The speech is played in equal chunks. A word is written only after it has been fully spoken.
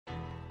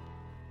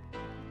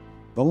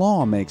The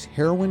law makes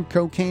heroin,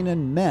 cocaine,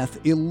 and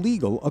meth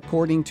illegal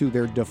according to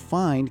their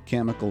defined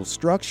chemical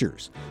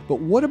structures. But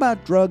what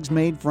about drugs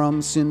made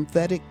from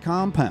synthetic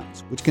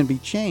compounds, which can be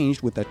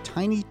changed with a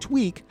tiny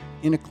tweak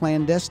in a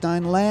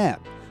clandestine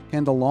lab?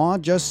 Can the law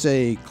just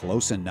say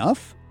close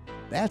enough?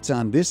 That's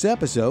on this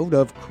episode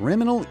of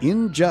Criminal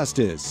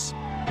Injustice.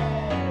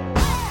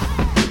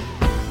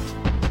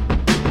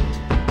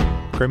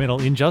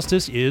 Criminal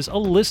Injustice is a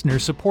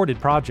listener-supported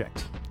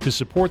project. To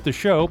support the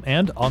show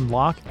and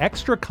unlock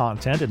extra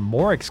content and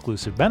more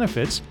exclusive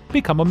benefits,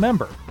 become a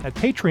member at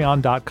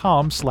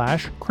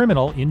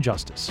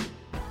patreon.com/criminalinjustice.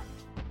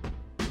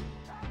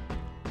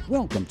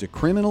 Welcome to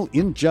Criminal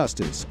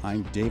Injustice.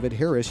 I'm David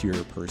Harris,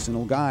 your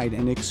personal guide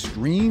and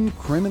extreme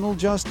criminal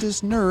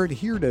justice nerd,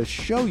 here to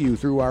show you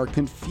through our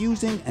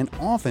confusing and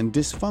often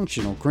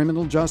dysfunctional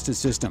criminal justice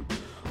system.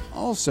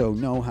 Also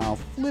know how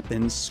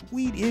flippin'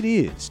 sweet it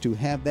is to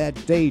have that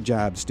day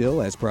job still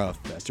as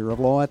professor of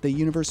law at the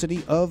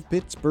University of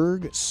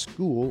Pittsburgh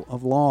School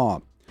of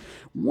Law.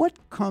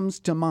 What comes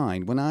to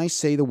mind when I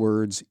say the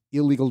words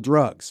illegal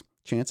drugs?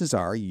 Chances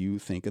are you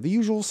think of the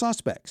usual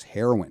suspects: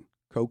 heroin,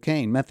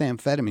 cocaine,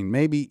 methamphetamine.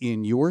 Maybe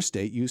in your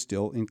state you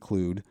still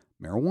include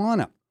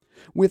marijuana.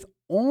 With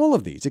all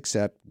of these,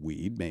 except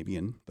weed, maybe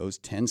in those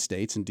 10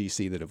 states in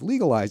D.C. that have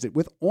legalized it,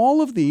 with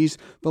all of these,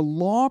 the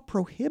law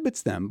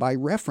prohibits them by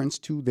reference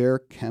to their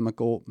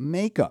chemical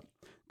makeup.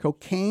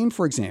 Cocaine,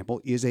 for example,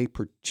 is a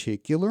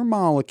particular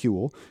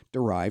molecule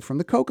derived from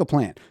the coca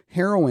plant.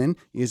 Heroin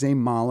is a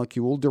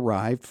molecule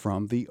derived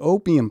from the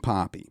opium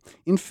poppy.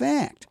 In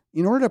fact,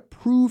 in order to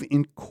prove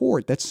in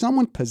court that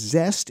someone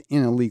possessed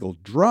an illegal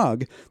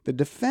drug, the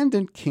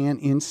defendant can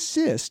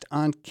insist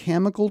on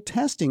chemical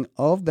testing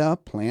of the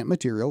plant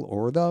material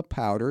or the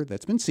powder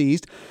that's been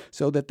seized,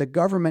 so that the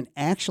government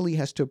actually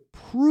has to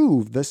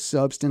prove the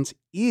substance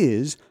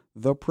is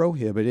the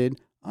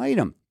prohibited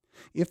item.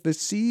 If the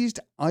seized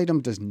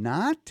item does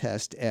not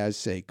test as,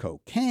 say,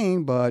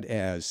 cocaine, but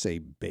as, say,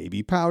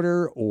 baby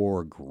powder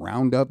or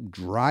ground up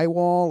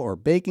drywall or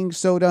baking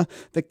soda,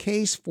 the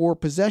case for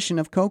possession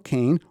of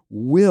cocaine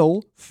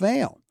will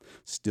fail.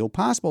 Still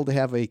possible to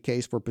have a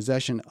case for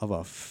possession of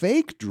a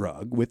fake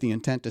drug with the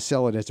intent to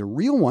sell it as a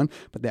real one,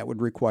 but that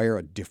would require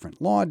a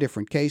different law,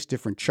 different case,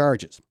 different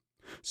charges.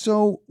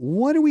 So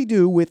what do we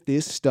do with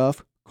this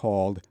stuff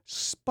called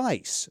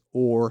spice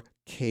or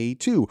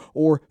K2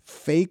 or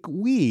fake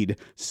weed,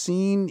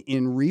 seen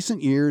in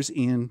recent years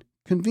in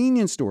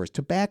convenience stores,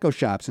 tobacco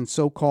shops, and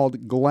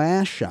so-called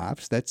glass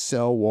shops that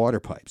sell water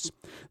pipes?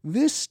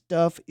 This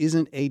stuff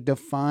isn't a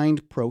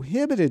defined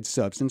prohibited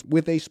substance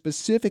with a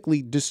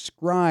specifically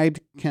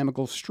described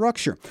chemical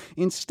structure.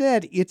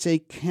 Instead, it's a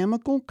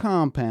chemical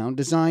compound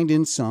designed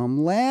in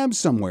some lab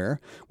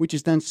somewhere, which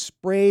is then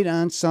sprayed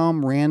on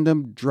some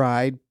random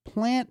dried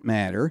plant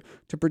matter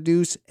to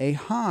produce a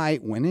high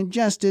when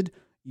ingested,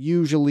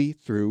 usually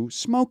through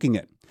smoking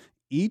it.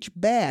 Each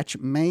batch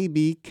may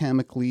be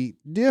chemically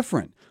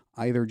different,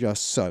 either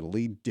just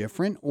subtly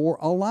different or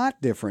a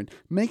lot different,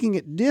 making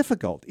it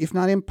difficult, if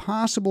not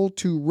impossible,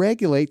 to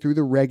regulate through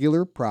the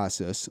regular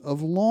process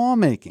of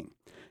lawmaking.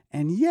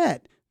 And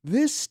yet,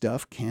 this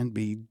stuff can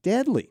be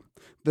deadly.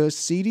 The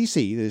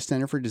CDC, the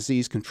Center for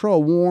Disease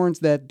Control, warns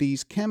that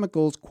these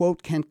chemicals,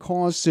 quote, can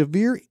cause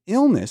severe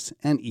illness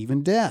and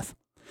even death.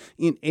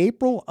 In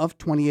April of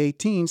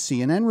 2018,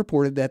 CNN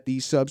reported that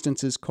these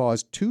substances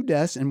caused 2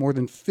 deaths and more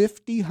than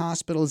 50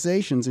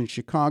 hospitalizations in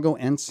Chicago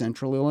and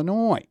central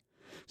Illinois.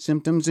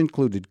 Symptoms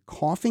included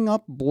coughing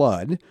up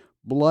blood,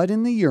 blood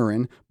in the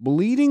urine,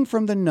 bleeding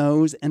from the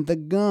nose and the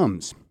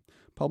gums.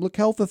 Public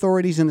health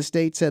authorities in the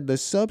state said the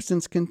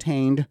substance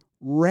contained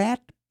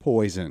rat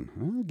poison.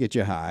 That'll get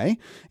you high.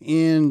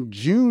 In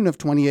June of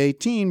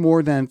 2018,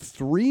 more than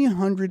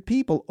 300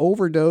 people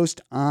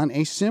overdosed on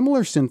a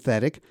similar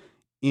synthetic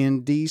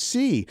in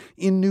D.C.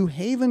 In New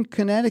Haven,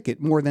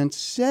 Connecticut, more than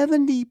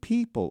 70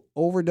 people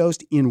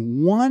overdosed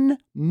in one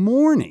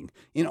morning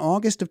in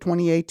August of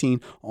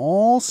 2018,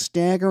 all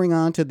staggering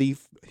onto the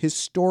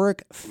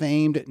historic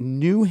famed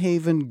New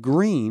Haven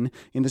Green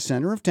in the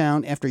center of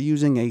town after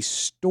using a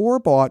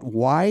store-bought,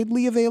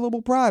 widely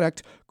available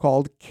product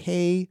called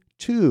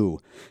K2.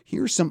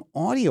 Here's some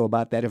audio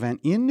about that event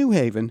in New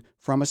Haven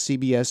from a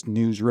CBS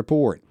News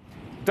report.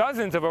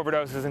 Dozens of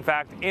overdoses, in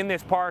fact, in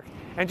this park.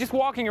 And just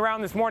walking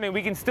around this morning,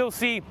 we can still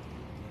see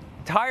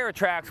tire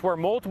tracks where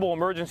multiple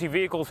emergency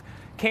vehicles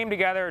came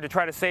together to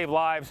try to save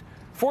lives.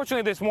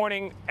 Fortunately, this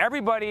morning,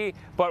 everybody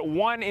but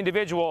one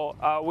individual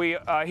we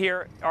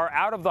here are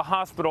out of the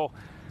hospital.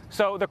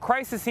 So the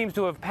crisis seems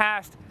to have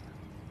passed,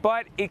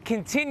 but it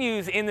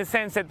continues in the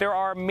sense that there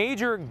are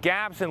major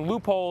gaps and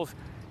loopholes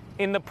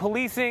in the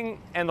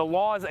policing and the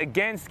laws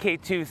against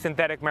K2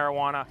 synthetic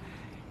marijuana.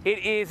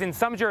 It is, in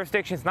some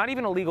jurisdictions, not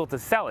even illegal to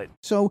sell it.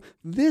 So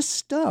this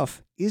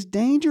stuff is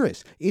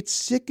dangerous. It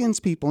sickens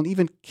people and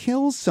even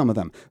kills some of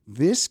them.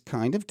 This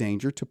kind of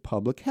danger to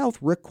public health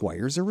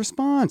requires a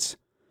response.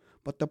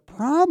 But the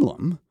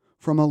problem,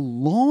 from a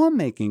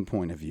lawmaking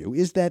point of view,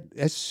 is that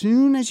as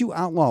soon as you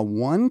outlaw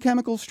one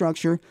chemical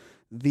structure,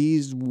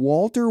 these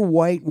Walter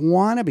White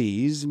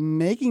wannabes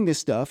making this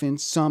stuff in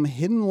some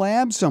hidden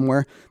lab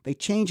somewhere. They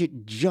change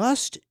it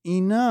just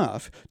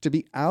enough to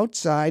be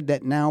outside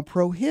that now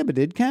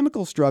prohibited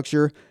chemical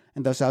structure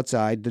and thus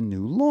outside the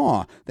new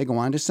law. They go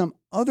on to some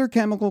other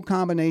chemical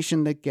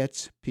combination that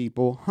gets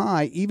people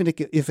high, even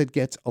if it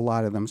gets a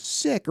lot of them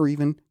sick or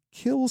even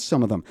kills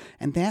some of them.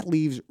 And that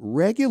leaves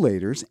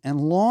regulators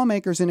and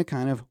lawmakers in a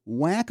kind of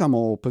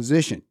whack-a-mole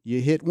position.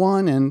 You hit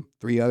one and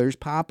three others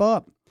pop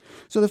up.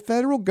 So the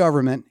federal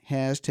government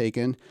has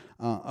taken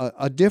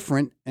a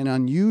different and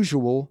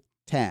unusual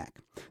tack.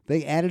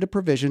 They added a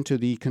provision to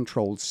the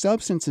Controlled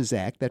Substances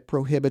Act that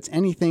prohibits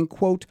anything,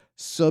 quote,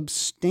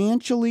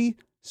 substantially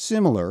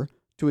similar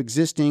to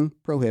existing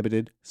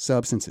prohibited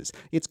substances.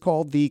 It's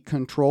called the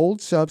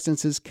Controlled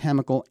Substances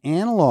Chemical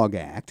Analog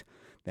Act.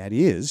 That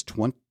is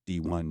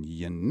 21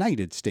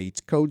 United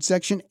States Code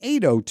Section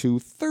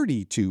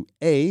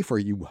 80232A for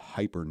you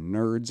hyper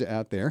nerds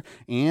out there.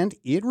 And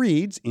it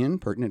reads, in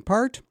pertinent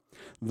part,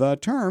 the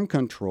term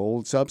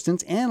controlled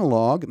substance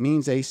analog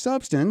means a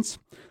substance,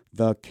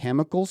 the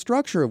chemical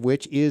structure of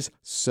which is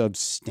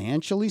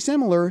substantially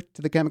similar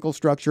to the chemical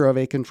structure of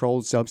a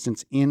controlled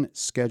substance in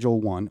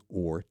Schedule 1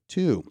 or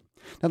 2.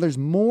 Now, there's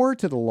more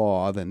to the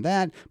law than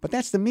that, but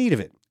that's the meat of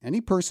it. Any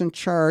person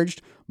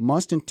charged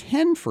must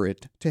intend for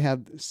it to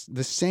have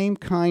the same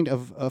kind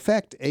of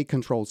effect a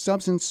controlled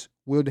substance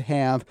would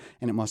have,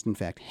 and it must in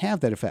fact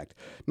have that effect.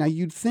 Now,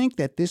 you'd think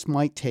that this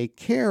might take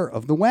care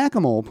of the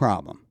whack-a-mole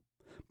problem,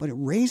 but it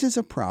raises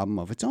a problem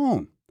of its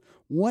own.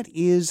 What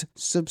is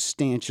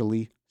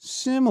substantially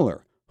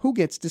similar? Who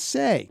gets to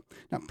say?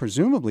 Now,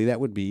 presumably that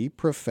would be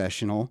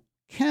professional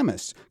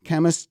chemists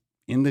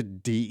in the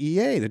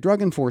DEA, the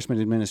Drug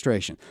Enforcement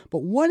Administration.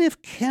 But what if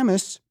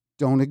chemists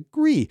don't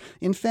agree?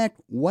 In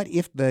fact, what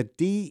if the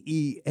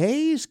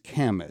DEA's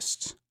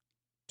chemists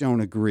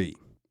don't agree?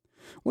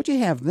 What you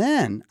have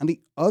then, on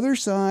the other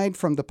side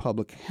from the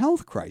public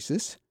health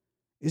crisis,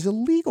 is a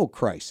legal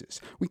crisis.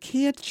 We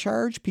can't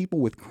charge people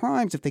with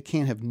crimes if they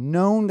can't have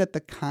known that the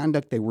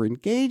conduct they were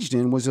engaged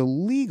in was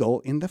illegal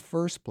in the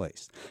first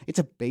place. It's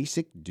a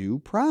basic due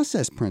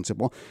process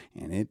principle,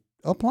 and it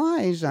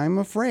applies, I'm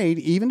afraid,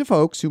 even to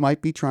folks who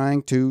might be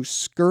trying to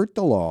skirt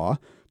the law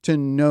to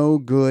no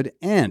good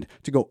end,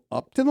 to go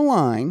up to the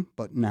line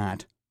but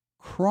not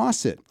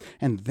cross it.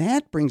 And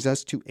that brings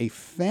us to a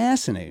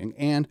fascinating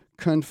and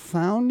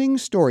confounding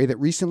story that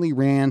recently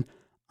ran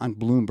on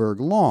Bloomberg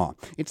Law.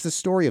 It's the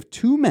story of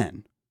two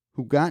men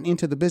who got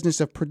into the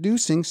business of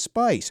producing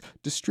spice,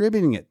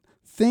 distributing it,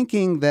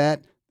 thinking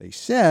that, they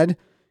said,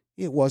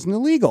 it wasn't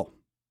illegal,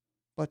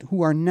 but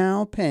who are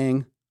now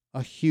paying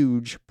a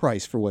huge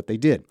price for what they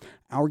did.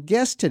 Our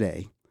guest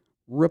today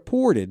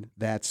reported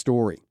that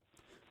story.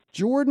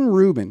 Jordan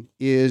Rubin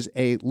is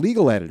a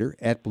legal editor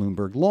at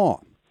Bloomberg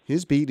Law.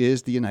 His beat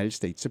is the United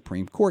States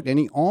Supreme Court, and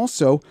he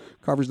also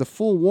covers the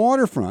full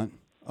waterfront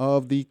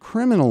of the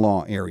criminal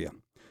law area.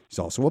 He's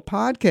also a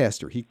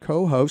podcaster. He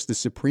co-hosts the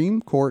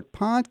Supreme Court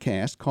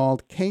podcast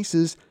called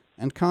Cases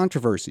and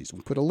Controversies.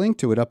 We'll put a link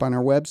to it up on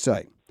our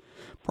website.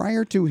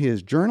 Prior to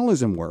his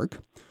journalism work,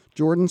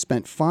 Jordan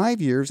spent 5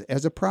 years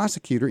as a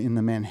prosecutor in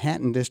the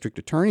Manhattan District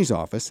Attorney's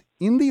Office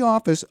in the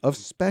Office of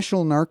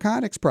Special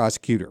Narcotics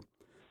Prosecutor.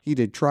 He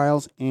did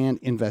trials and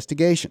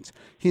investigations.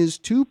 His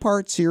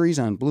two-part series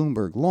on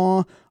Bloomberg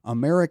Law,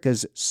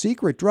 America's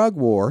Secret Drug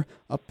War,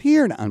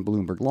 appeared on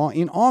Bloomberg Law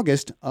in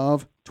August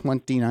of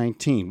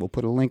 2019. We'll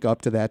put a link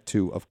up to that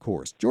too, of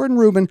course. Jordan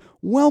Rubin,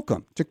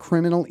 welcome to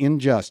Criminal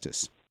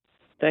Injustice.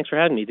 Thanks for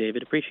having me,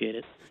 David. Appreciate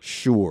it.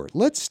 Sure.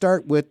 Let's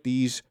start with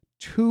these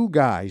two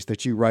guys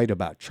that you write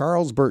about,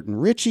 Charles Burton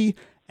Ritchie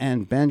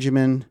and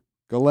Benjamin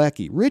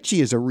Galecki. Ritchie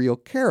is a real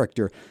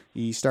character.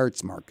 He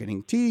starts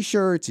marketing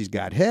T-shirts. He's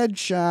got head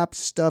shop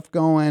stuff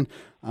going.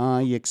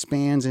 He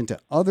expands into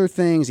other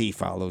things. He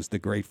follows the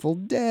Grateful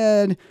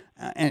Dead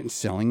and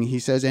selling, he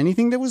says,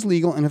 anything that was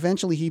legal. And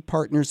eventually he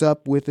partners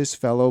up with his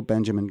fellow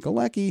Benjamin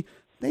Galecki.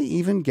 They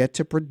even get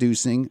to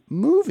producing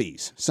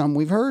movies, some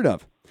we've heard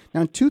of.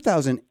 Now, in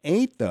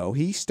 2008, though,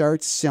 he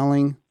starts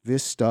selling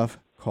this stuff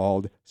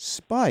called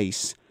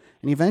spice,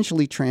 and he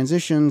eventually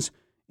transitions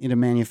into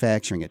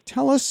manufacturing it.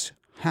 Tell us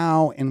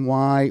how and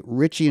why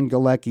Ritchie and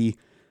Galecki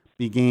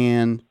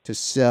began to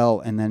sell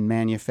and then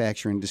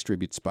manufacture and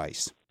distribute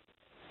spice.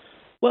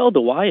 Well,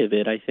 the why of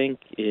it, I think,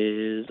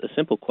 is a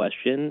simple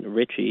question.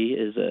 Ritchie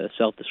is a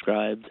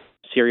self-described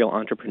serial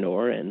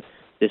entrepreneur, and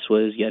this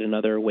was yet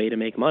another way to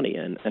make money,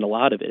 and a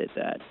lot of it at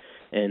that.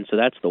 And so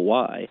that's the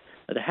why.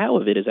 The how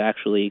of it is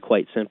actually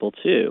quite simple,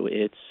 too.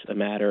 It's a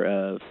matter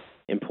of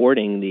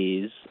importing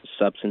these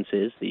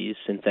substances, these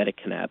synthetic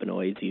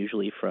cannabinoids,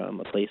 usually from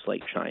a place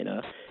like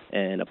China,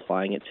 and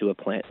applying it to a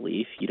plant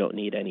leaf. You don't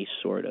need any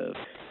sort of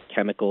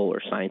chemical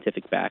or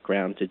scientific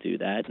background to do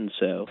that. And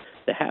so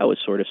the how is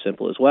sort of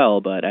simple as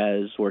well, but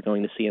as we're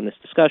going to see in this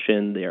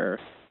discussion, their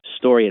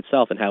story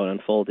itself and how it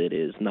unfolded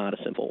is not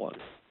a simple one.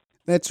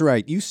 That's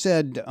right. You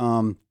said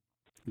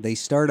they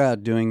start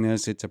out doing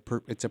this. It's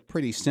a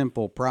pretty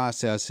simple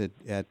process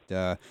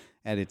at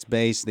at its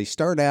base. They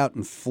start out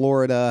in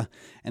Florida,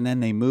 and then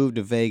they move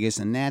to Vegas,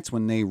 and that's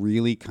when they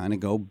really kind of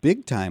go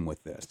big time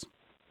with this.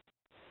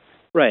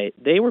 Right.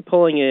 They were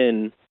pulling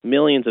in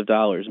millions of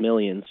dollars,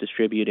 millions,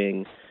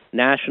 distributing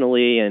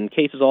nationally, and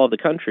cases all over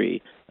the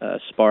country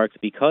sparked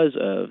because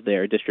of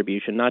their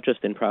distribution, not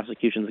just in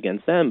prosecutions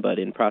against them, but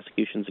in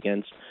prosecutions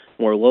against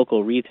more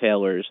local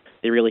retailers.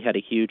 They really had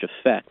a huge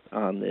effect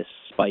on this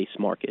spice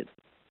market.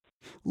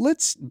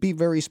 Let's be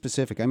very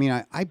specific. I mean,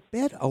 I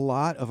bet a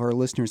lot of our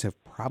listeners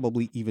have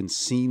probably even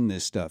seen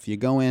this stuff. You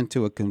go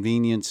into a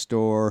convenience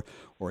store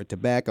or a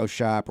tobacco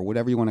shop or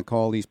whatever you want to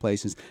call these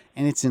places,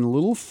 and it's in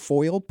little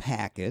foil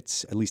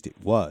packets, at least it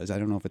was. I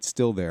don't know if it's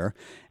still there.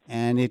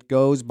 And it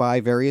goes by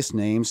various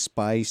names,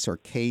 Spice or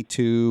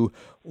K2,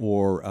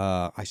 or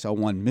I saw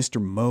one, Mr.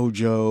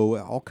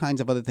 Mojo, all kinds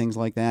of other things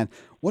like that.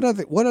 What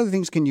other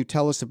things can you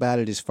tell us about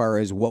it as far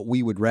as what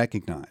we would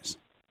recognize?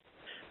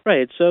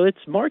 Right, so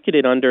it's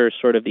marketed under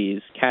sort of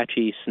these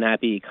catchy,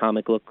 snappy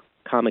comic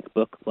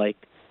book-like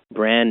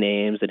brand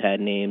names that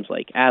had names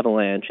like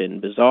Avalanche and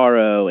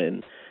Bizarro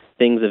and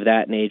things of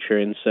that nature.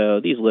 And so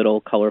these little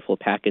colorful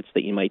packets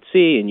that you might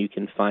see, and you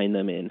can find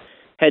them in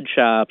head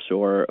shops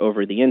or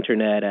over the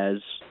internet, as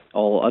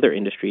all other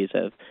industries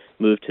have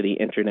moved to the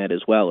internet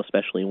as well,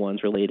 especially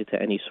ones related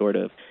to any sort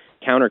of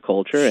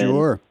counterculture.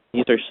 Sure. And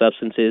these are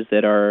substances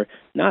that are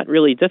not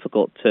really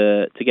difficult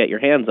to get your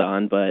hands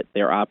on, but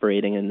they're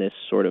operating in this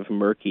sort of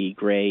murky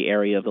gray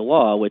area of the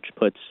law, which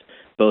puts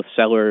both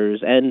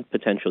sellers and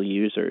potential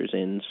users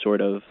in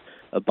sort of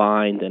a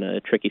bind and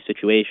a tricky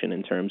situation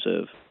in terms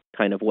of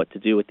kind of what to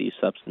do with these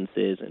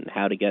substances and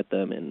how to get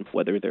them and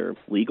whether they're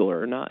legal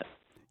or not.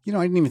 You know,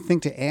 I didn't even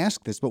think to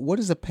ask this, but what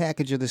does a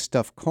package of this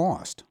stuff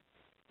cost?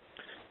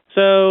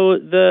 So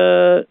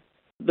the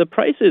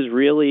prices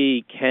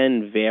really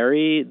can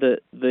vary.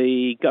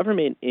 The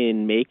government,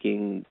 in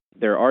making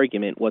their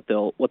argument, what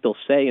they'll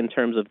say in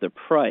terms of the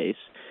price,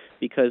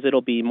 because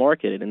it'll be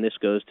marketed, and this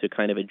goes to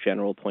kind of a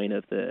general point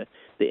of the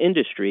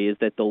industry, is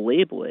that they'll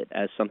label it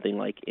as something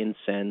like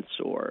incense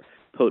or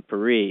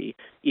potpourri,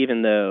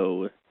 even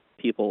though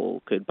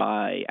people could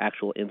buy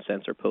actual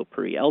incense or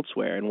potpourri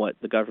elsewhere. And what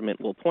the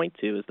government will point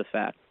to is the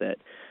fact that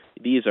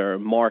these are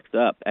marked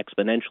up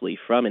exponentially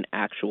from an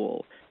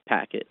actual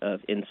packet of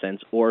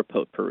incense or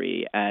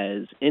potpourri,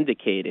 as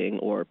indicating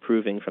or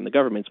proving from the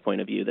government's point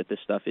of view that this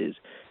stuff is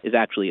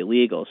actually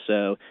illegal.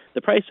 So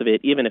the price of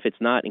it, even if it's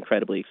not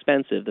incredibly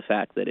expensive, the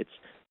fact that it's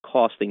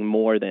costing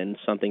more than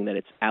something that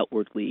it's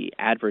outwardly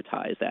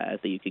advertised as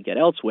that you could get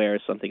elsewhere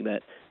is something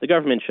that the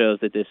government shows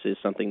that this is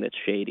something that's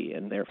shady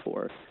and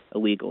therefore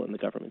illegal in the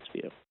government's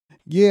view.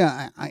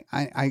 Yeah,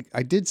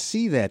 I did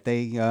see that.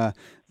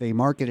 They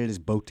market it as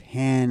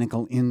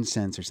botanical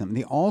incense or something.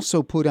 They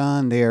also put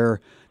on there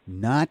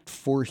not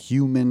for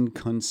human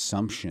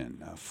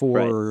consumption,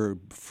 for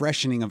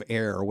freshening of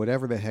air or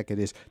whatever the heck it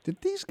is. Did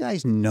these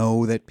guys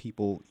know that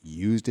people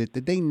used it?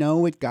 Did they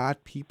know it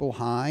got people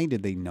high?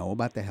 Did they know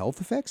about the health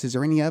effects? Is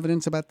there any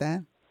evidence about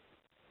that?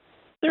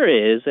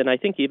 There is, and I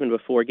think even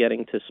before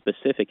getting to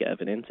specific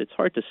evidence, it's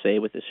hard to say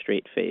with a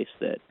straight face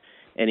that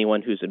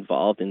anyone who's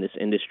involved in this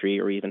industry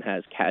or even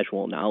has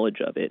casual knowledge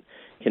of it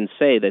can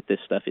say that this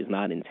stuff is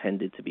not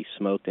intended to be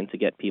smoked and to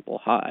get people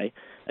high.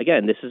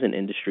 Again, this is an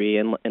industry,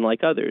 and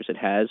like others, it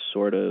has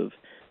sort of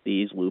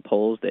these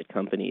loopholes that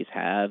companies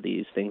have,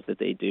 these things that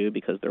they do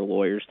because their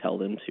lawyers tell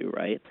them to,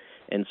 right?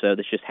 And so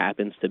this just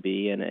happens to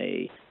be in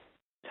a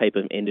type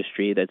of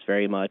industry that's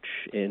very much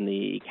in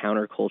the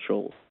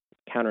countercultural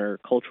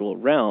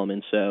realm.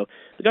 And so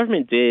the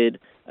government did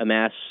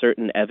amass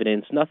certain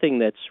evidence, nothing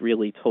that's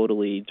really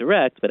totally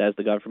direct, but as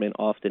the government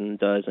often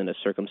does in a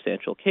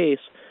circumstantial case,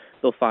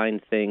 they'll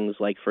find things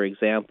like, for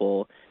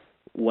example,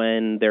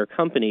 when their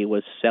company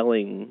was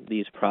selling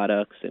these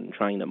products and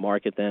trying to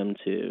market them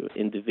to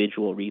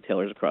individual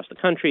retailers across the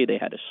country, they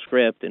had a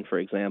script, and for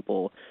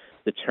example,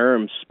 the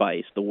term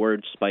spice, the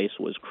word spice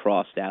was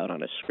crossed out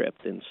on a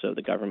script, and so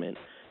the government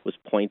was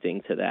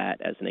pointing to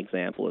that as an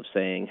example of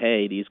saying,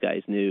 hey, these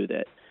guys knew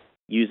that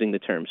using the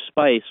term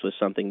spice was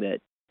something that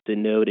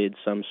denoted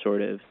some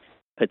sort of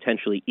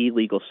potentially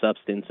illegal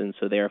substance, and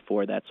so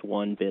therefore that's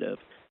one bit of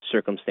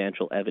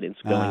circumstantial evidence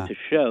going to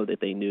show that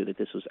they knew that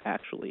this was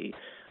actually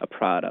a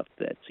product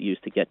that's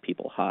used to get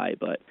people high.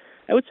 But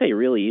I would say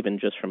really even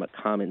just from a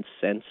common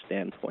sense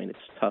standpoint, it's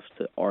tough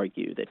to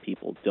argue that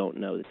people don't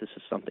know that this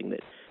is something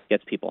that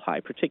gets people high,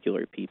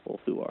 particularly people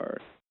who are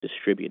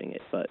distributing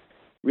it. But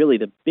really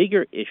the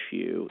bigger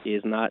issue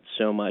is not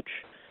so much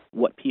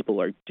what people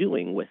are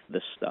doing with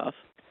the stuff,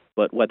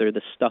 but whether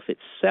the stuff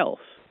itself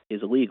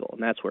is illegal,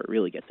 and that's where it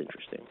really gets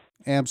interesting.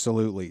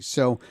 Absolutely.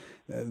 So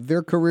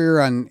their career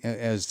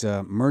as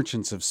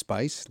merchants of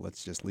spice,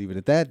 let's just leave it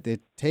at that, it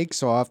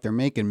takes off. They're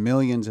making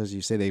millions. As you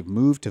say, they've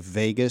moved to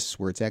Vegas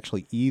where it's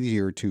actually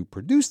easier to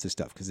produce the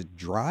stuff because it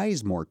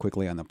dries more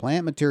quickly on the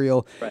plant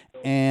material. Right.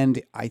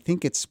 And I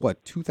think it's,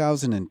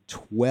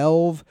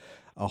 2012,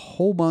 a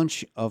whole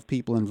bunch of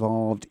people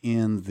involved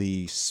in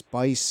the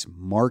spice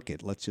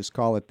market, let's just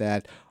call it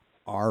that,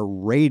 are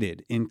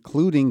raided,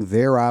 including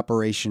their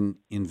operation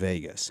in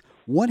Vegas.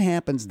 What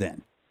happens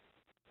then?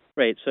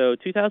 Right. So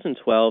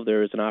 2012, there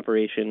was an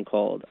operation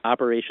called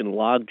Operation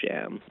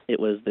Logjam. It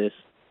was this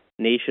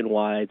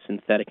nationwide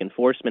synthetic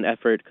enforcement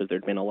effort because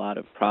there'd been a lot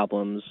of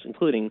problems,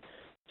 including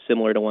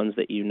similar to ones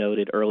that you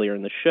noted earlier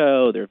in the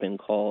show. There have been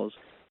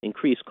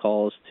increased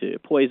calls to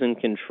poison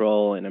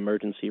control, and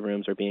emergency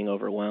rooms are being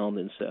overwhelmed.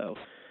 And so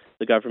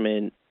the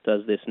government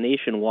does this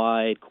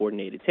nationwide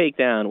coordinated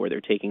takedown where they're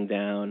taking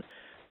down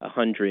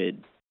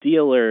 100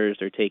 dealers,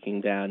 they're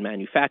taking down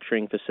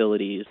manufacturing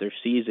facilities, they're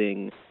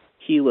seizing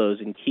kilos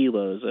and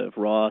kilos of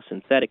raw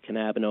synthetic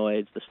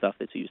cannabinoids, the stuff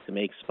that's used to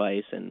make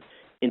spice, and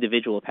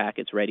individual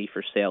packets ready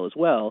for sale as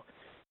well.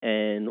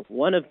 And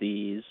one of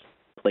these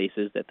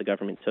places that the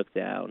government took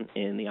down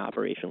in the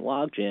Operation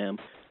Logjam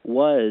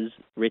was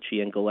Ritchie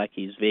and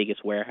Galecki's Vegas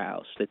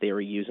warehouse that they were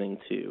using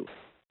to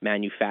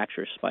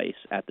manufacture spice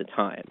at the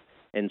time.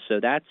 And so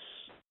that's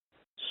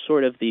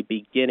sort of the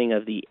beginning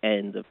of the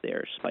end of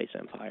their spice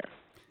empire.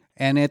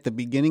 And at the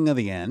beginning of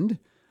the end,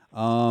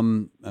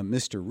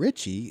 Mr.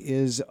 Ritchie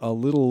is a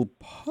little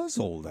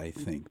puzzled, I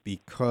think,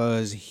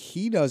 because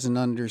he doesn't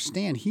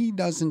understand. He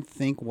doesn't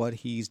think what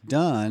he's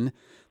done,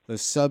 the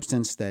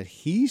substance that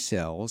he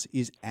sells,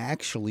 is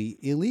actually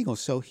illegal.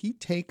 So he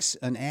takes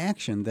an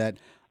action that,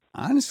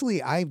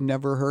 honestly, I've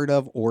never heard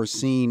of or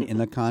seen in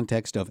the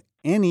context of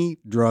any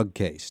drug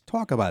case.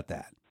 Talk about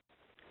that.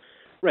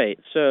 Right.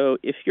 So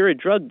if you're a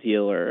drug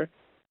dealer,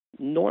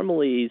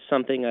 normally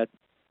something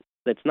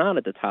that's not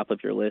at the top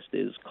of your list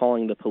is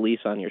calling the police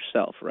on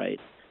yourself,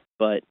 right?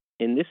 But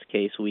in this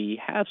case, we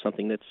have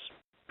something that's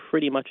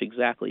pretty much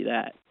exactly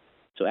that.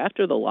 So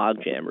after the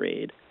Logjam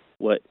raid,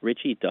 what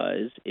Ritchie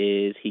does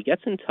is he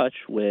gets in touch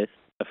with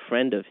a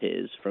friend of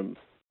his from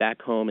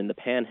back home in the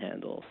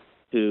Panhandle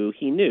who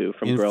he knew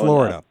from growing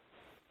Florida. up.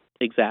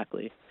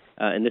 Exactly.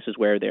 And this is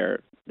where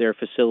their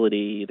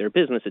facility, their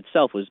business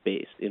itself was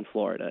based in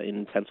Florida,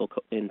 in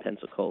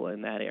Pensacola,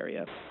 in that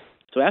area.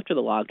 So after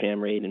the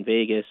Logjam raid in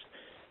Vegas,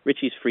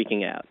 Ritchie's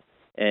freaking out,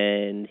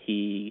 and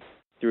he,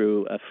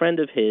 through a friend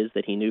of his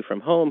that he knew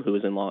from home who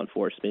was in law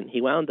enforcement,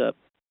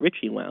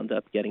 Ritchie wound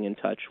up getting in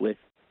touch with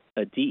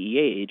a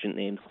DEA agent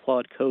named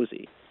Claude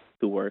Cozy,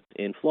 who worked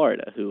in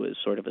Florida, who was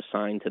sort of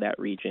assigned to that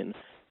region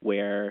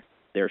where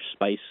their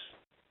spice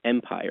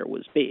empire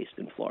was based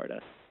in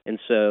Florida. And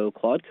so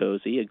Claude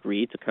Cozy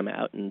agreed to come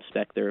out and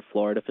inspect their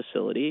Florida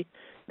facility.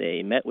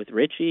 They met with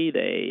Ritchie.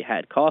 They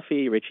had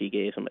coffee. Ritchie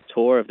gave him a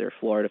tour of their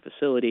Florida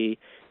facility.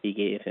 He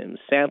gave him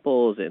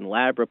samples and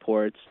lab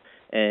reports.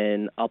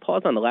 And I'll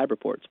pause on the lab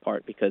reports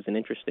part because an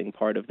interesting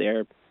part of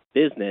their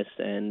business,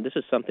 and this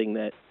is something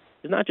that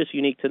is not just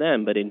unique to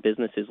them, but in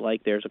businesses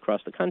like theirs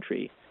across the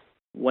country,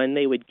 when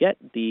they would get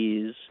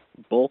these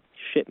bulk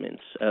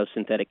shipments of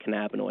synthetic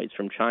cannabinoids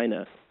from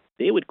China,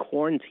 they would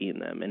quarantine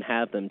them and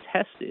have them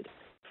tested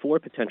for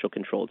potential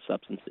controlled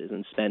substances,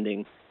 and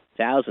spending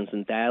thousands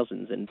and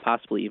thousands and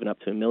possibly even up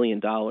to $1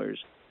 million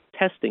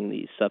testing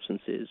these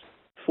substances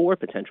for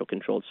potential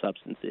controlled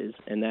substances,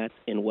 and that's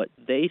in what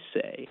they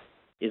say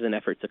is an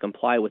effort to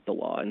comply with the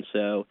law. And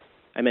so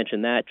I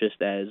mentioned that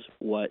just as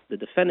what the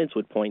defendants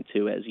would point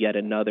to as yet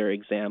another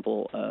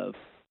example of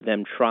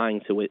them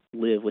trying to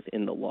live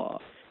within the law.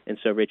 And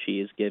so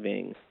Ritchie is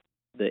giving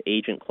the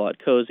agent Claude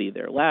Cozy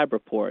their lab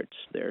reports,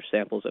 their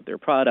samples of their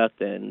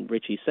product, and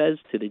Ritchie says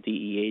to the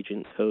DE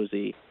agent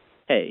Cozy,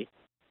 hey,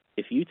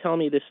 if you tell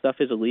me this stuff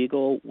is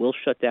illegal, we'll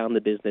shut down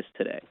the business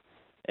today.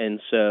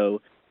 And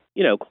so,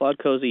 Claude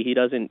Cozy, he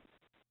doesn't,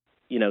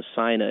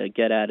 sign a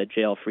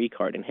get-out-of-jail-free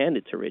card and hand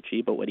it to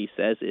Ritchie, but what he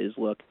says is,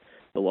 look,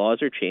 the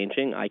laws are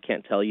changing. I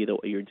can't tell you that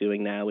what you're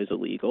doing now is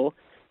illegal,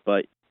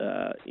 but,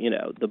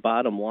 the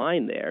bottom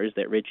line there is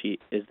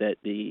that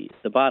the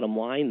bottom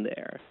line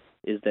there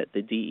is that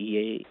the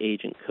DEA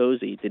agent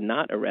Cozy did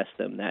not arrest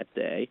them that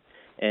day,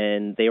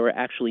 and they were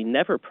actually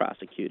never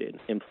prosecuted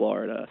in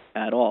Florida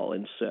at all.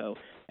 And so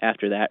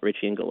after that,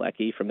 Ritchie and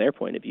Galecki, from their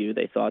point of view,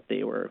 they thought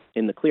they were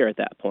in the clear at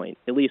that point,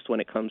 at least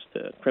when it comes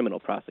to criminal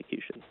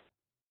prosecution.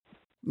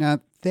 Now,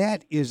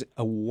 that is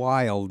a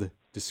wild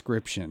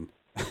description.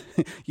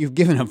 You've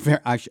given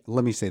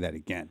let me say that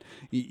again.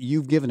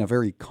 You've given a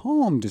very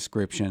calm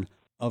description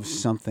of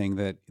something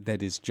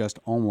that is just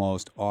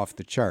almost off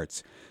the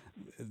charts.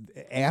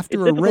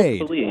 After a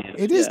raid,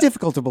 it is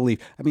difficult to believe.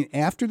 I mean,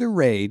 after the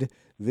raid,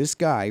 this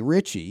guy,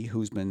 Ritchie,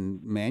 who's been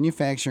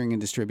manufacturing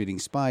and distributing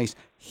spice,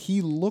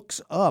 he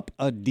looks up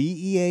a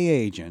DEA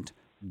agent,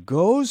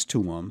 goes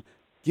to him,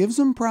 gives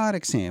him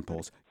product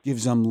samples,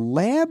 gives him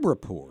lab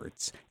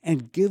reports,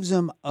 and gives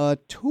him a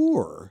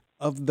tour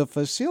of the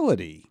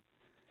facility.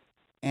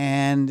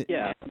 And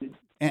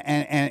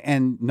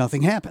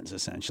nothing happens,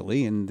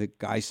 essentially. And the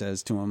guy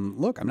says to him,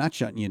 look, I'm not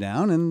shutting you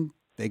down. And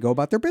they go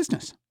about their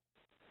business.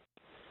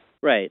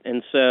 Right.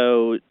 And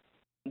so,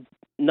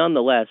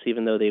 nonetheless,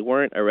 even though they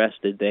weren't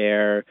arrested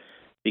there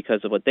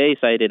because of what they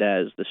cited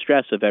as the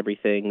stress of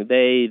everything,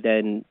 they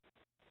then,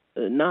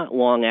 not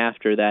long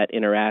after that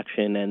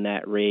interaction and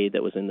that raid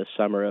that was in the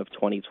summer of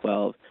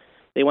 2012,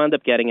 they wound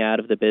up getting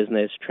out of the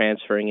business,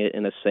 transferring it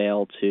in a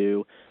sale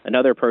to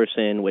another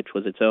person, which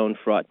was its own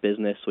fraught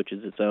business, which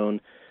is its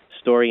own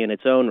story in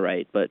its own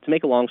right. But to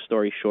make a long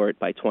story short,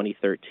 by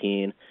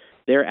 2013,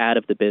 they're out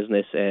of the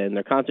business and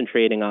they're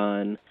concentrating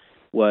on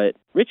what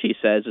Ritchie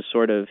says is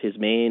sort of his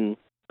main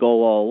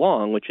goal all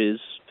along, which is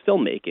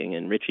filmmaking.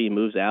 And Ritchie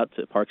moves out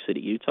to Park City,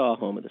 Utah,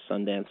 home of the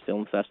Sundance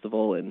Film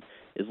Festival, and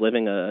is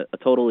living a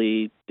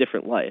totally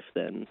different life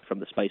than from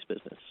the spice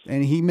business.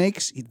 And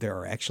there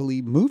are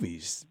actually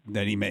movies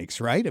that he makes,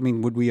 right? I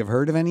mean, would we have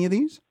heard of any of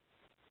these?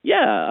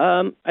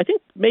 Yeah, I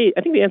think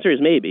the answer is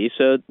maybe.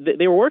 So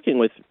they were working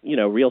with,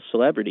 real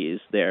celebrities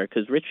there,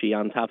 because Ritchie,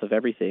 on top of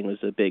everything, was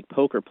a big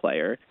poker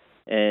player,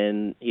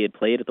 and he had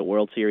played at the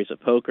World Series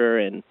of Poker,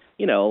 and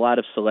a lot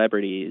of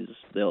celebrities,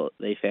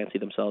 they fancy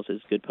themselves as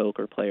good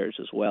poker players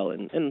as well,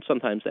 and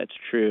sometimes that's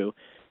true.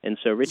 And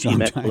so Ritchie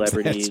met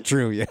celebrities. That's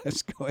true.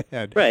 Yes, go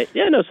ahead. Right.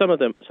 Yeah. No. Some of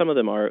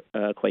them are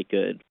quite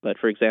good. But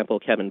for example,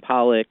 Kevin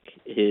Pollak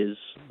is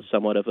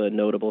somewhat of a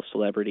notable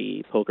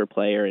celebrity poker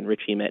player, and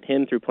Ritchie met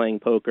him through playing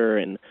poker,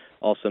 and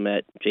also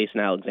met Jason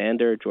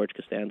Alexander, George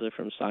Costanza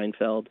from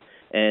Seinfeld,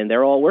 and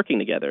they're all working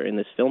together in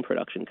this film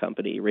production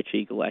company.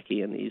 Ritchie,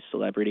 Galecki, and these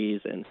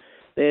celebrities, and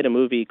they had a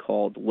movie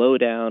called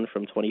Lowdown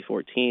from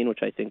 2014,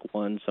 which I think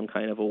won some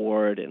kind of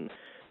award, and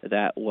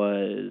that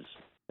was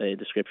a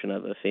description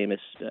of a famous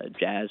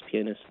jazz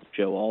pianist,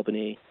 Joe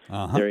Albany.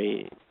 Uh-huh.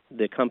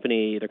 Their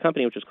company,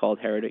 which is called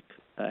Heretic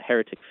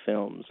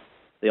Films,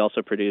 they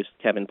also produced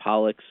Kevin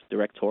Pollak's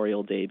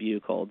directorial debut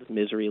called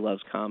Misery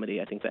Loves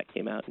Comedy. I think that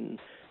came out in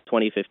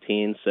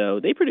 2015. So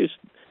they produced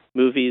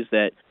movies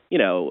that,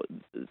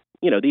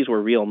 these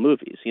were real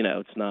movies.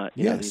 It's not,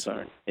 these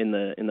aren't in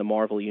the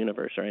Marvel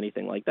universe or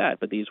anything like that,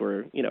 but these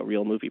were,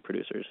 real movie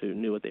producers who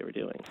knew what they were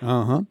doing.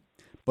 Uh-huh.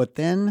 But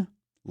then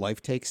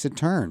life takes a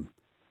turn.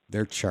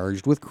 They're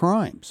charged with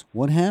crimes.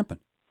 What happened?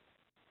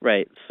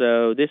 Right.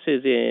 So this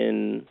is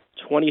in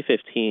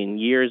 2015,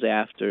 years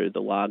after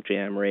the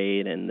logjam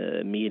raid and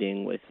the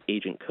meeting with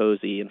Agent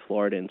Cozy in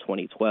Florida in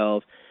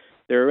 2012.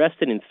 They're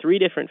arrested in 3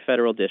 different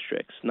federal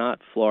districts, not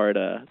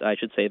Florida. I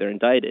should say they're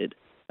indicted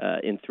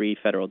in 3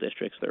 federal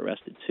districts. They're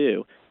arrested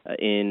too,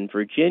 in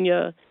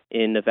Virginia,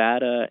 in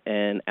Nevada,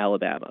 and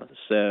Alabama.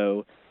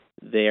 So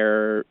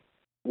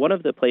one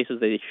of the places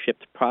they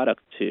shipped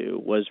product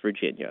to was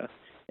Virginia.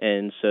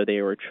 And so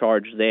they were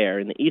charged there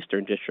in the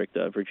Eastern District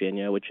of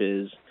Virginia, which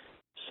is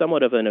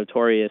somewhat of a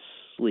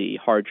notoriously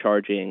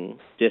hard-charging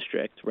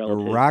district.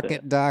 Relative a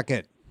rocket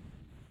docket.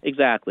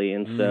 Exactly.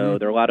 And so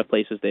there are a lot of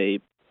places they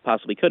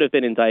possibly could have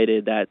been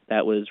indicted.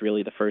 That was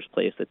really the first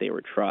place that they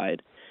were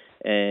tried.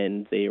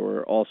 And they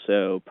were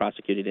also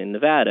prosecuted in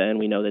Nevada, and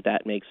we know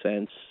that makes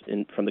sense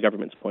from the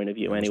government's point of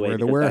view anyway. Where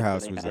the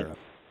warehouse was there.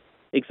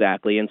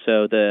 Exactly. And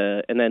so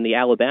then the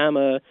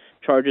Alabama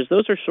charges,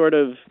 those are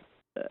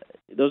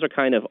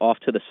kind of off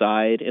to the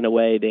side in a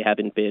way. They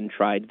haven't been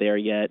tried there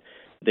yet.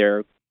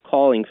 Their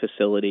calling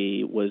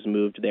facility was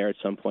moved there at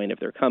some point of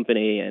their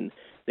company, and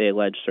they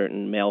allege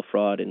certain mail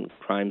fraud and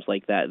crimes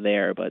like that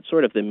there. But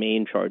sort of the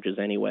main charges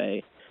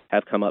anyway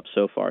have come up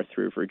so far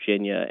through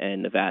Virginia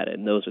and Nevada,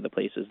 and those are the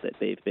places that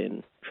they've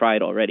been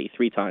tried already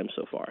 3 times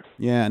so far.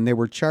 Yeah, and they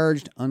were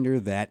charged under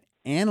that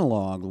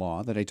analog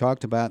law that I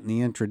talked about in the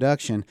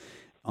introduction,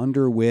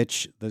 under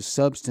which the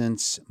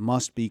substance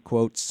must be,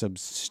 quote,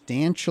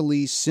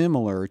 substantially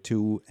similar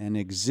to an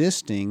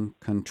existing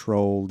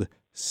controlled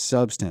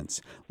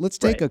substance. Let's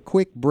take a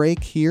quick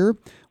break here.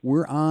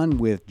 We're on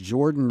with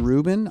Jordan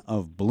Rubin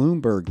of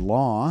Bloomberg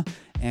Law,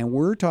 and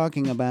we're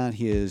talking about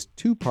his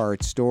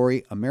 2-part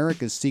story,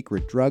 America's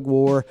Secret Drug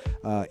War.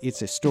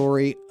 It's a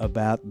story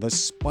about the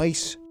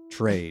spice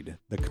trade,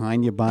 the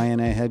kind you buy in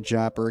a head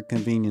shop or a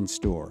convenience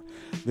store.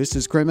 This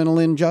is Criminal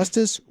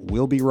Injustice.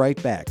 We'll be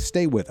right back.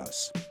 Stay with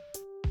us.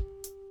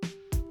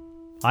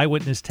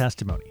 Eyewitness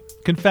testimony,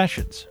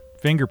 confessions,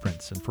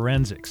 fingerprints, and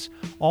forensics.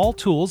 All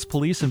tools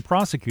police and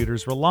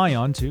prosecutors rely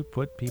on to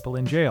put people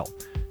in jail.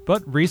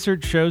 But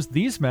research shows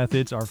these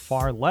methods are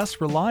far less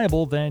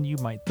reliable than you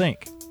might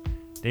think.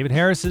 David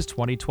Harris's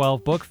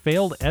 2012 book,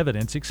 Failed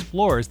Evidence,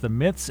 explores the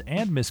myths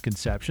and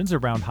misconceptions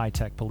around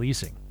high-tech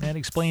policing and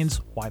explains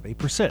why they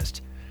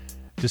persist.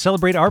 To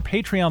celebrate our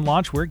Patreon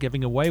launch, we're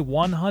giving away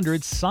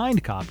 100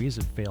 signed copies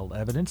of Failed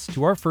Evidence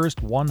to our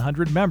first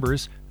 100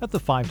 members at the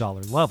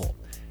 $5 level.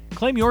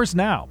 Claim yours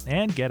now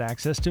and get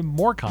access to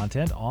more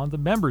content on the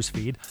members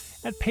feed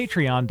at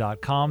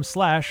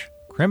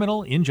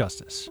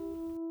patreon.com/criminalinjustice.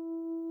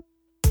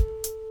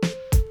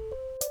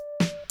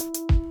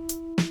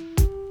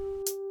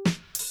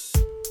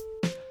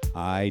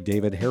 Hi,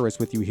 David Harris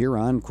with you here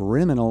on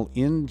Criminal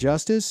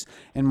Injustice,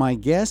 and my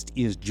guest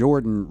is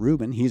Jordan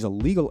Rubin. He's a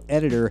legal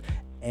editor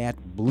at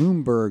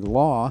Bloomberg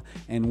Law,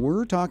 and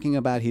we're talking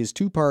about his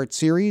 2-part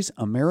series,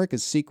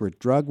 America's Secret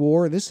Drug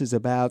War. This is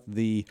about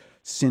the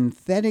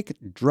synthetic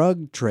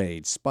drug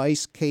trade,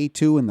 Spice,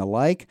 K2, and the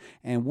like,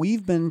 and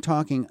we've been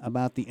talking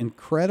about the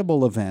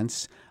incredible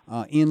events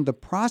in the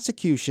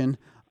prosecution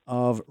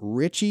of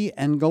Ritchie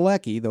and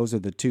Galecki. Those are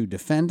the two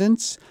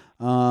defendants.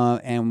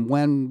 And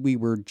when we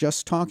were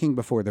just talking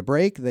before the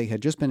break, they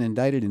had just been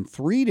indicted in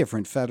 3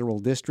 different federal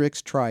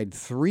districts, tried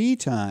 3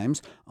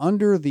 times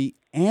under the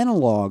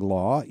analog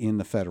law in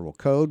the federal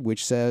code,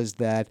 which says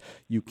that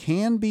you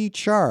can be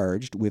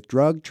charged with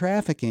drug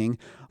trafficking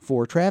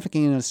for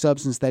trafficking in a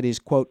substance that is,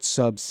 quote,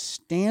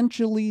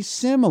 substantially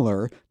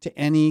similar to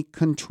any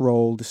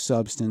controlled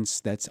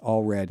substance that's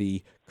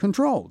already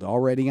controlled,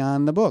 already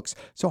on the books.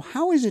 So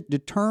how is it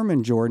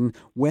determined, Jordan,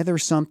 whether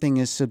something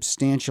is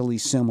substantially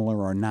similar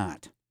or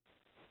not?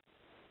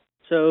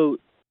 So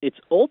it's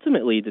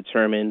ultimately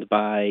determined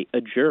by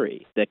a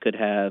jury that could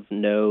have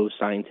no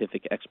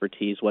scientific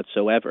expertise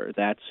whatsoever.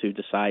 That's who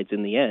decides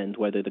in the end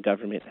whether the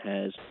government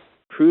has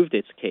proved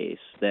its case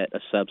that a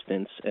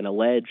substance, an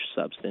alleged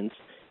substance,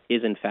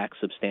 is in fact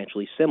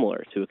substantially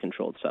similar to a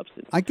controlled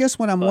substance. I guess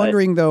what I'm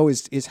wondering, though,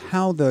 is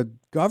how the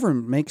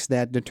government makes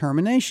that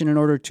determination in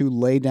order to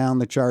lay down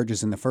the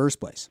charges in the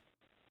first place.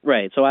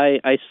 Right. So I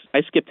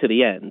skip to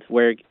the end.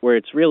 Where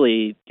it's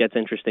really gets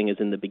interesting is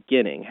in the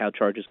beginning, how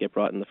charges get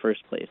brought in the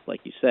first place,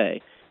 like you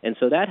say. And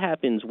so that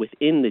happens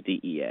within the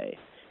DEA.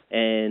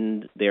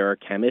 And there are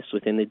chemists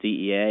within the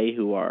DEA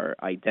who are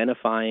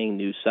identifying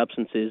new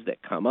substances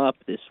that come up,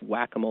 this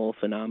whack-a-mole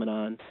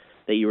phenomenon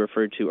that you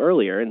referred to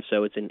earlier. And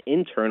so it's an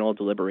internal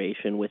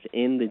deliberation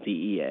within the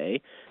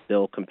DEA.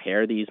 They'll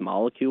compare these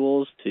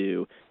molecules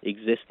to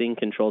existing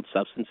controlled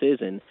substances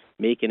and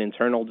make an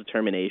internal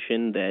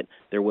determination that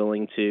they're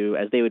willing to,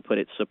 as they would put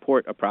it,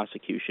 support a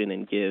prosecution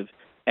and give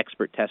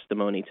expert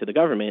testimony to the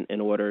government in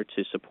order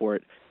to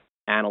support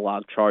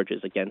analog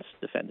charges against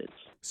defendants.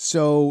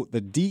 So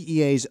the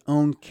DEA's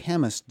own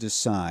chemists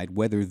decide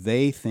whether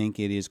they think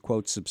it is,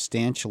 quote,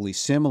 substantially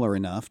similar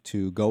enough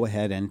to go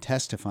ahead and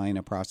testify in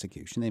a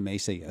prosecution. They may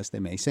say yes, they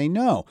may say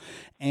no.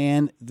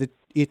 And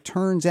it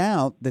turns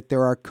out that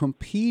there are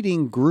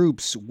competing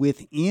groups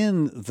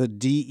within the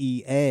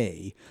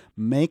DEA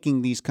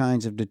making these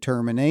kinds of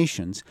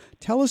determinations.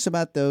 Tell us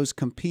about those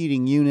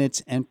competing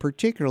units, and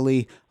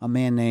particularly a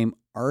man named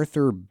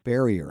Arthur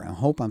Berrier. I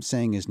hope I'm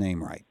saying his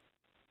name right.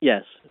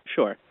 Yes,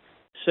 sure.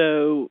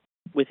 So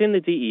within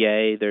the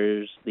DEA,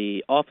 there's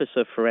the Office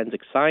of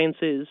Forensic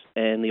Sciences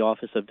and the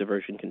Office of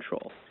Diversion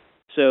Control.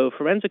 So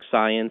forensic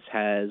science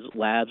has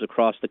labs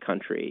across the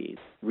country,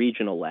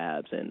 regional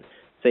labs, and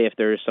say if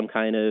there's some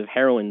kind of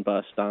heroin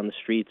bust on the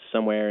streets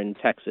somewhere in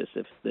Texas,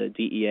 if the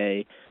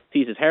DEA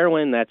seizes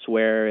heroin, that's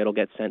where it'll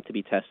get sent to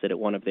be tested at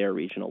one of their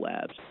regional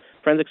labs.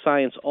 Forensic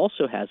science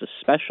also has a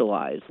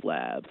specialized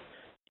lab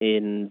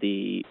in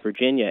the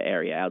Virginia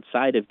area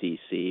outside of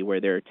D.C.,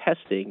 where they're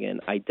testing and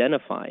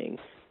identifying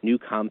new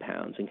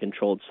compounds and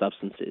controlled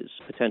substances,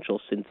 potential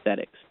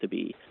synthetics, to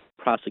be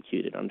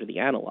prosecuted under the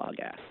Analog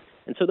Act.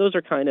 And so those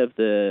are kind of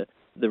the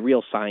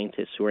real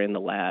scientists who are in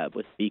the lab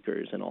with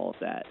beakers and all of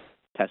that,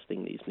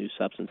 testing these new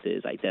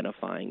substances,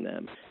 identifying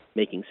them,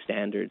 making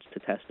standards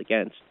to test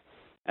against.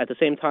 At the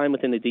same time,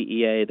 within the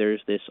DEA,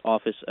 there's this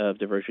Office of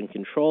Diversion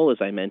Control, as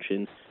I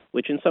mentioned,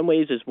 which in some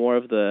ways is more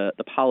of the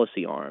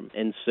policy arm.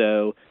 And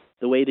so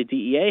the way the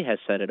DEA has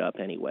set it up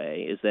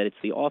anyway is that it's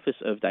the Office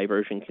of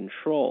Diversion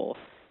Control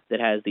that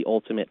has the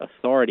ultimate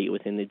authority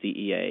within the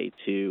DEA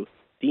to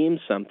deem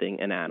something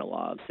an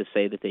analog, to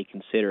say that they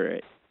consider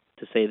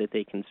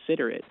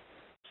it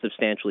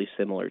substantially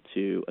similar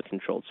to a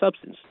controlled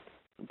substance.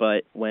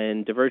 But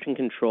when Diversion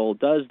Control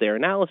does their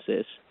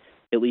analysis,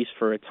 at least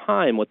for a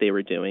time, what they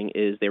were doing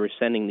is they were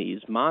sending these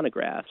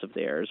monographs of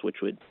theirs, which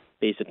would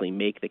basically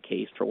make the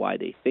case for why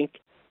they think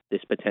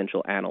this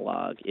potential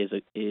analog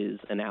is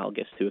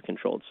analogous to a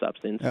controlled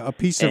substance. A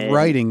piece of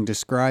writing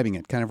describing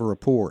it, kind of a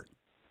report.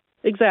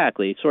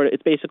 Exactly.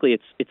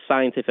 It's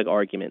scientific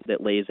argument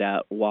that lays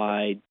out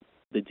why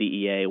the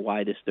DEA,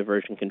 why this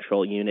diversion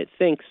control unit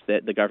thinks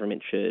that the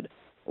government should,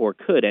 or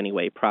could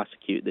anyway,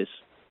 prosecute this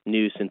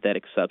new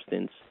synthetic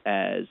substance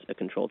as a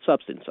controlled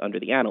substance under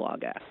the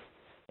Analog Act.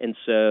 And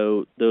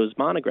so those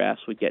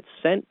monographs would get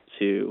sent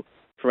to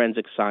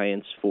forensic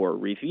science for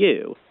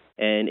review,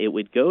 and it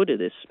would go to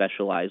this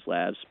specialized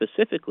lab,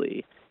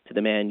 specifically to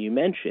the man you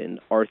mentioned,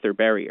 Arthur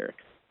Berrier.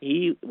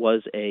 He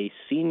was a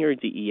senior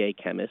DEA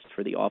chemist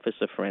for the Office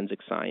of Forensic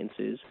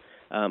Sciences.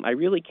 I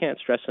really can't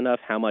stress enough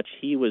how much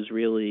he was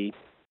really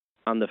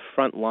on the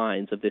front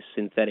lines of this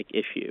synthetic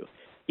issue.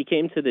 He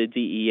came to the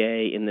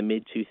DEA in the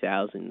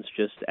mid-2000s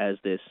just as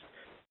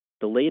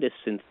the latest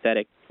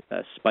synthetic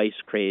spice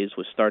craze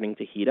was starting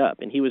to heat up,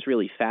 and he was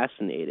really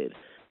fascinated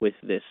with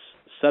this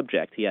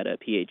subject. He had a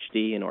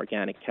PhD in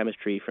organic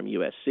chemistry from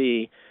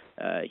USC.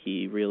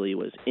 He really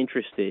was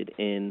interested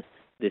in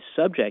this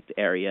subject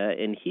area,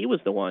 and he was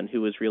the one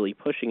who was really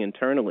pushing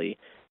internally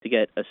to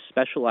get a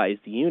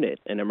specialized unit,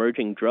 an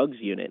emerging drugs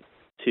unit,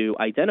 to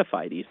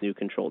identify these new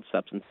controlled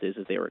substances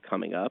as they were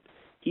coming up.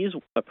 He's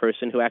a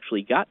person who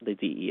actually got the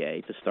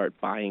DEA to start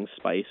buying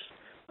spice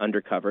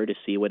undercover to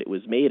see what it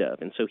was made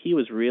of. And so he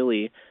was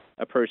really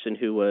a person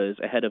who was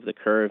ahead of the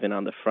curve and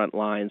on the front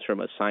lines from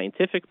a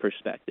scientific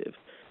perspective.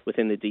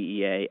 within the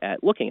DEA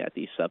at looking at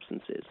these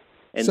substances.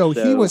 And so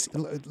he was,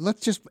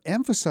 let's just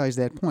emphasize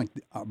that point.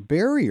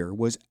 Berrier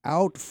was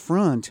out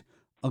front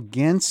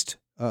against,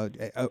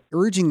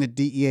 urging the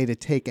DEA to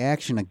take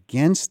action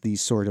against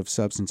these sort of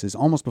substances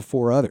almost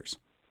before others.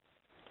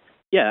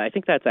 Yeah, I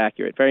think that's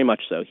accurate, very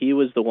much so. He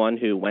was the one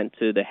who went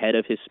to the head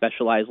of his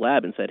specialized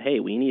lab and said, hey,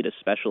 we need a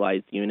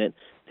specialized unit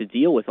to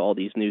deal with all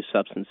these new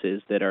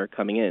substances that are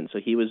coming in. So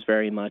he was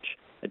very much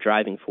a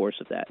driving force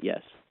of that,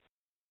 yes.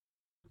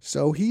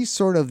 So he's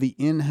sort of the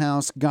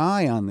in-house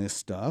guy on this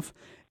stuff,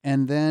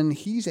 and then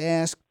he's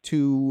asked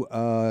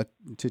to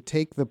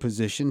take the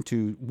position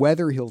to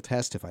whether he'll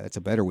testify, that's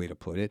a better way to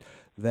put it,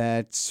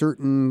 that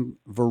certain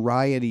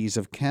varieties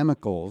of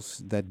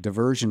chemicals that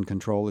diversion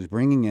control is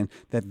bringing in,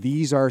 that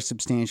these are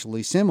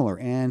substantially similar.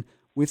 And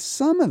with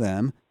some of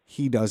them,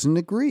 he doesn't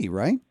agree,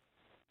 right?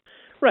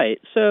 Right.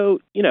 So,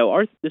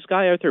 this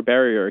guy, Arthur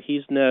Berrier,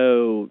 he's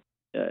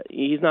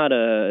not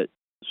a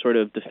sort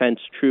of defense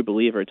true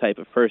believer type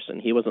of person.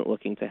 He wasn't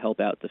looking to help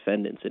out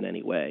defendants in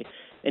any way.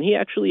 And he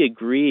actually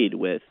agreed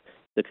with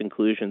the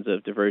conclusions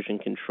of diversion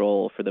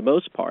control for the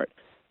most part.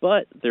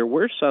 But there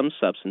were some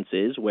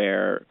substances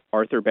where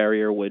Arthur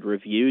Berrier would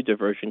review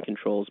diversion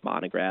control's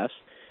monographs,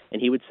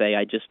 and he would say,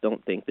 I just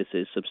don't think this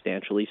is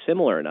substantially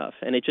similar enough.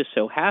 And it just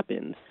so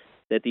happened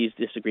that these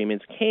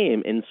disagreements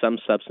came in some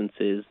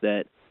substances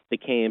that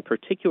became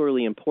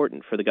particularly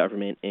important for the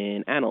government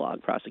in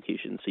analog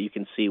prosecution. So you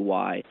can see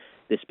why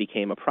this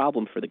became a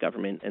problem for the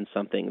government and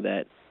something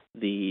that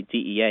the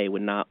DEA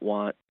would not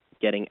want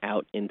getting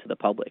out into the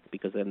public,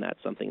 because then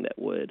that's something that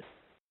would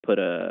put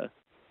a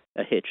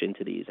hitch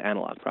into these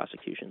analog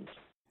prosecutions.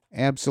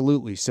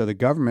 Absolutely. So the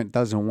government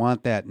doesn't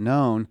want that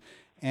known.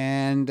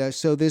 And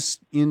so this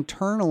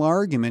internal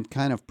argument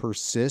kind of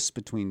persists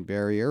between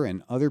Berrier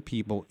and other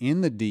people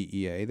in the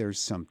DEA. There's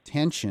some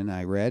tension,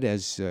 I read,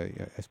 as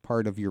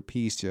part of your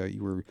piece.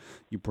 You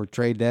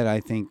portrayed that,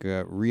 I think,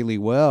 really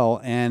well.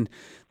 And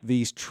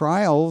these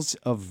trials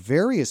of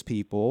various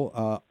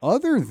people,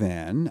 other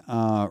than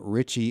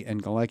Ritchie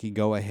and Galecki,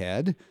 go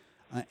ahead.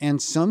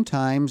 And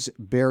sometimes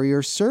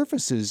Berrier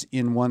surfaces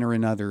in one or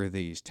another of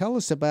these. Tell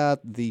us about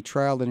the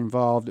trial that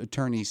involved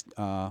attorneys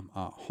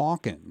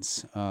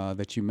Hawkins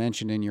that you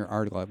mentioned in your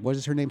article. What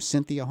is her name,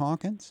 Cynthia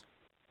Hawkins?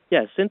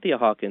 Yeah, Cynthia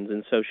Hawkins.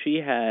 And so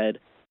she had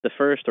the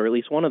first, or at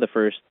least one of the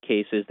first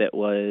cases that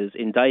was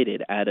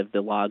indicted out of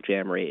the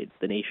logjam raid,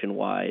 the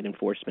nationwide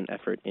enforcement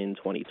effort in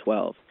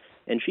 2012.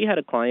 And she had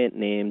a client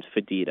named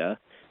Fedita,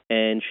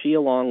 and she,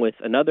 along with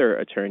another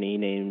attorney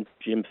named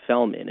Jim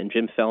Fellman, and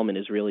Jim Fellman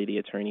is really the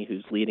attorney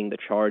who's leading the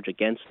charge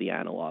against the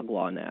analog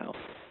law now.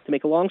 To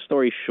make a long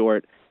story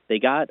short, they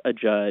got a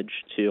judge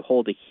to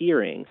hold a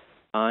hearing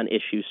on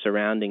issues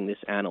surrounding this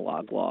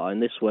analog law, and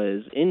this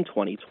was in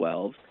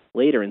 2012,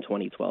 later in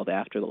 2012,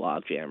 after the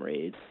logjam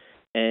raids.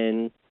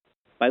 And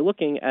by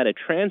looking at a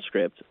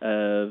transcript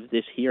of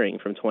this hearing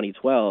from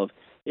 2012,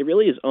 it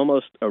really is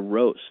almost a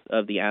roast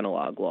of the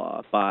analog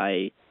law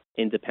by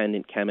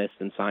independent chemists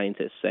and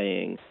scientists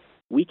saying,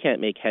 we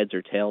can't make heads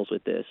or tails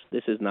with this.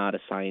 This is not a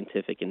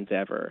scientific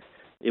endeavor.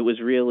 It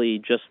was really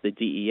just the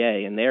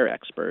DEA and their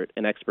expert,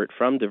 an expert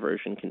from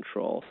diversion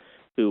control,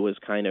 who was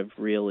kind of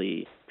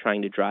really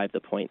trying to drive the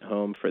point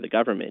home for the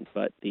government.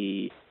 But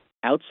the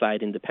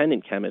outside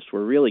independent chemists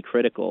were really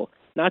critical,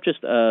 not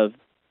just of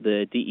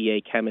the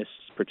DEA chemists'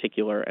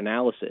 particular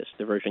analysis,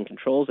 diversion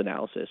controls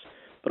analysis,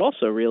 but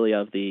also really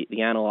of the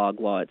analog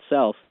law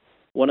itself.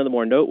 One of the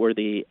more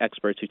noteworthy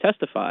experts who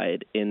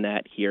testified in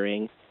that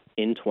hearing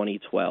in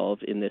 2012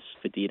 in this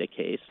Fedita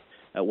case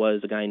was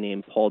a guy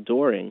named Paul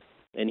Doring,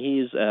 and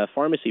he's a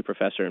pharmacy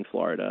professor in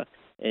Florida.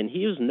 And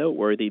he was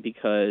noteworthy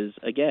because,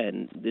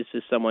 again, this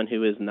is someone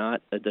who is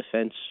not a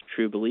defense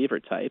true believer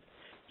type.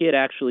 He had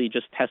actually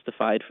just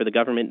testified for the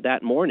government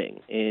that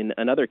morning in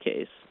another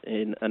case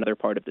in another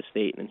part of the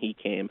state, and he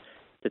came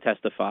to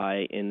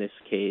testify in this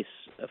case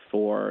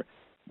for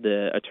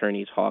the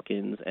attorneys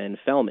Hawkins and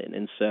Fellman.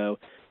 And so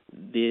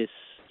this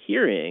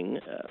hearing,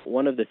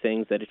 one of the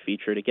things that it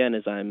featured, again,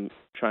 as I'm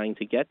trying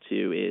to get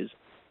to, is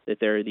that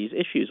there are these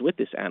issues with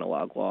this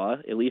analog law,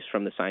 at least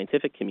from the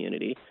scientific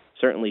community,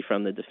 certainly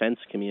from the defense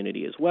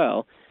community as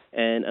well.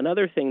 And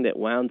another thing that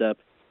wound up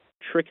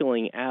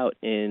trickling out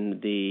in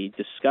the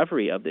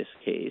discovery of this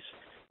case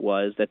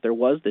was that there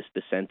was this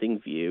dissenting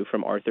view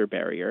from Arthur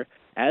Berrier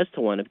as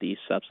to one of these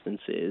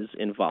substances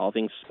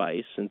involving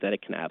spice,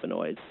 synthetic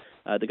cannabinoids.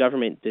 The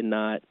government did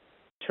not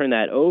turn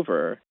that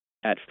over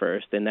at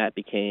first, and that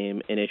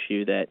became an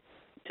issue that,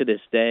 to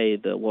this day,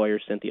 the lawyer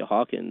Cynthia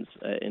Hawkins,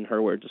 in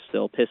her words, is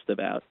still pissed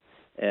about,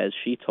 as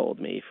she told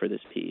me for this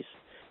piece.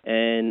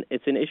 And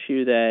it's an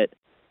issue that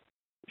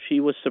she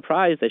was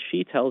surprised, as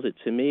she tells it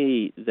to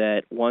me,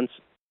 that once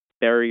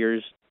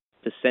Berrier's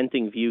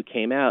dissenting view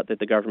came out, that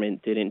the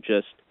government didn't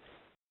just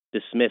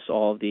dismiss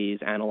all of these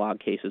analog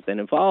cases that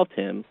involved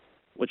him.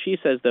 What she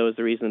says, though, is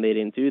the reason they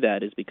didn't do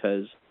that is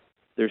because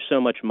there's so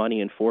much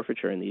money in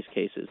forfeiture in these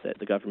cases that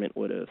the government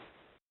would have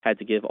had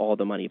to give all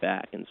the money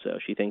back. And so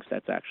she thinks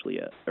that's actually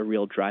a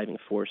real driving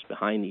force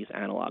behind these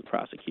analog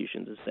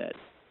prosecutions, is that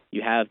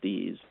you have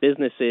these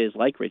businesses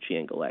like Ritchie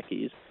and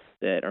Galecki's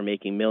that are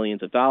making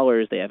millions of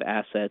dollars. They have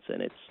assets,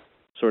 and it's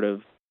sort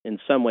of, in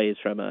some ways,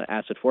 from an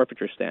asset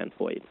forfeiture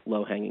standpoint,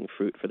 low-hanging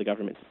fruit for the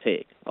government to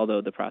take,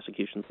 although the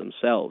prosecutions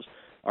themselves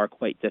are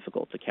quite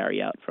difficult to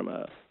carry out from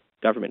a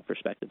government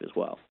perspective as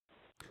well.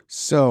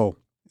 So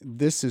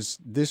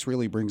this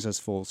really brings us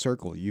full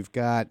circle. You've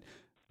got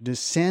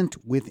dissent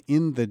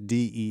within the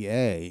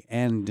DEA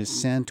and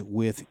dissent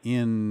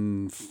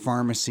within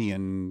pharmacy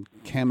and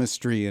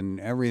chemistry and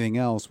everything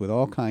else with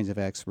all kinds of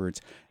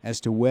experts as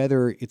to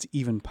whether it's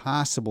even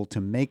possible to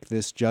make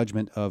this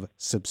judgment of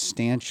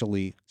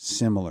substantially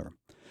similar.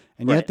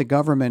 And yet the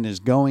government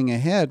is going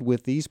ahead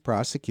with these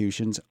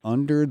prosecutions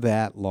under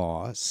that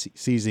law,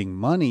 seizing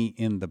money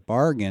in the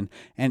bargain,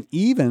 and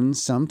even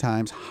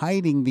sometimes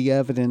hiding the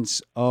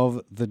evidence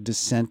of the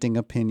dissenting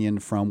opinion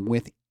from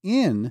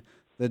within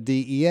the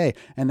DEA.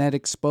 And that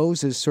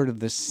exposes sort of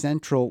the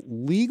central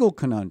legal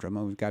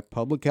conundrum. We've got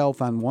public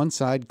health on one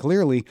side,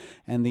 clearly,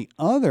 and the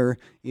other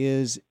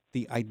is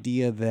the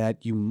idea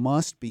that you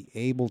must be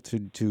able to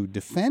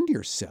defend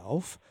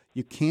yourself.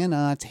 You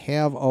cannot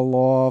have a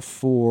law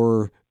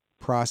for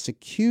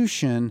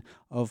prosecution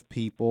of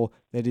people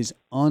that is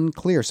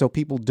unclear, so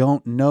people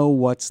don't know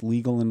what's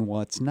legal and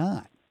what's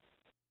not.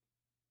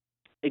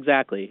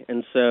 Exactly.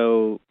 And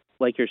so,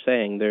 like you're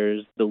saying,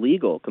 there's the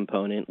legal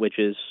component, which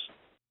is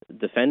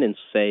defendants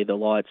say the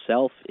law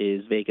itself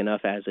is vague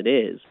enough as it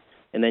is.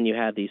 And then you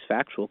have these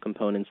factual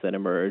components that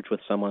emerge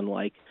with someone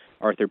like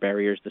Arthur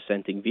Berrier's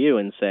dissenting view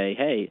and say,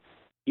 hey,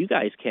 you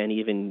guys can't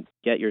even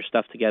get your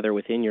stuff together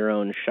within your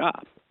own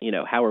shop.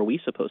 How are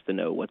we supposed to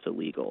know what's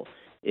illegal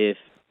if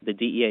the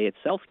DEA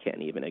itself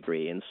can't even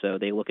agree? And so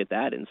they look at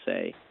that and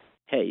say,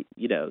 hey,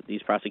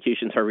 these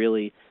prosecutions are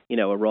really,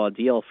 a raw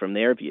deal from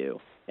their view.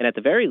 And at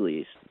the very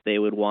least, they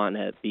would want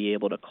to be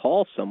able to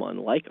call someone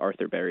like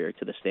Arthur Berrier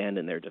to the stand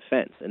in their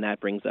defense. And that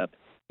brings up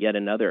yet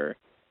another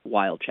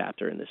wild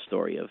chapter in this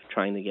story of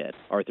trying to get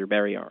Arthur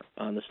Berrier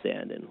on the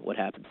stand and what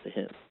happens to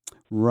him.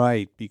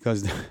 Right,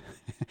 because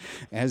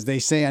as they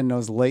say on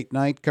those late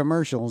night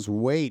commercials,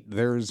 wait,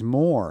 there's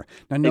more.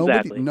 Now,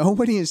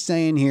 nobody is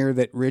saying here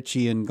that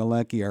Ritchie and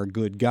Galecki are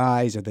good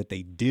guys or that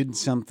they did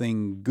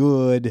something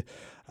good.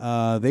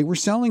 They were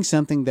selling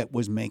something that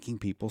was making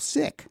people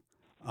sick.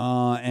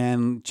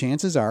 And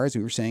chances are, as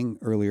we were saying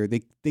earlier,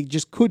 they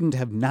just couldn't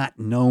have not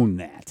known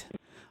that.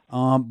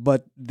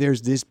 But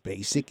there's this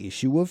basic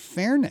issue of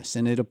fairness,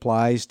 and it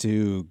applies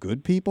to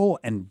good people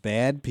and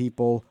bad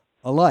people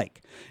alike.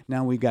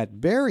 Now, we've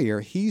got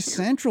Berrier. He's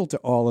central to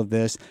all of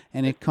this,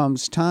 and it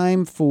comes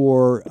time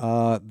for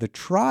the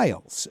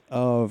trials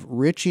of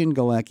Ritchie and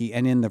Galecki.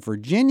 And in the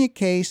Virginia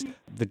case,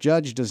 the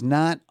judge does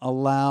not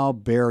allow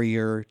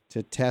Berrier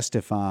to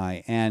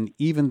testify. And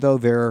even though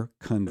they're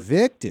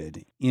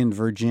convicted in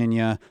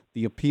Virginia,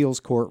 the appeals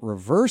court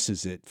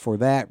reverses it for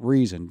that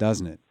reason,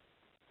 doesn't it?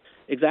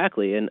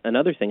 Exactly. And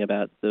another thing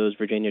about those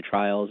Virginia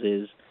trials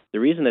is the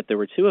reason that there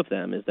were two of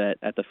them is that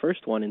at the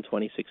first one in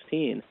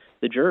 2016,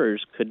 the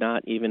jurors could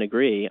not even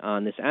agree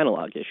on this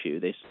analog issue.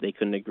 They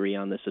couldn't agree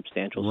on the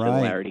substantial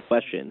similarity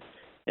question.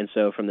 And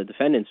so from the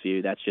defendant's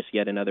view, that's just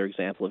yet another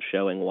example of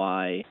showing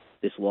why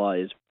this law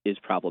is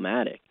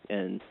problematic.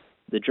 And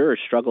the jurors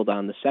struggled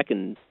on the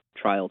second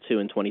trial, too,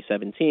 in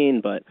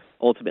 2017, but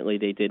ultimately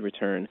they did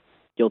return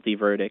guilty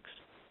verdicts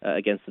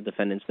against the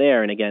defendants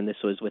there. And again, this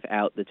was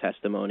without the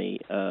testimony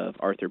of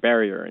Arthur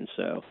Berrier. And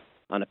so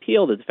on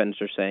appeal, the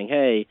defendants are saying,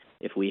 hey,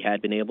 if we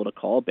had been able to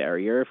call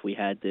Berrier, if we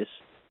had this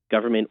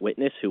government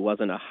witness who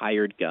wasn't a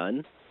hired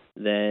gun,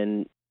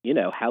 then,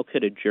 how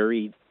could a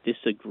jury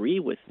disagree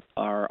with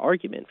our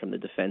argument from the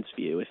defense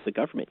view if the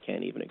government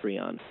can't even agree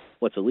on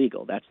what's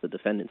illegal? That's the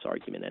defendant's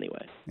argument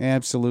anyway.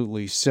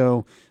 Absolutely.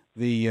 So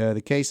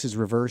the case is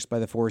reversed by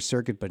the Fourth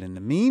Circuit, but in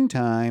the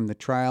meantime, the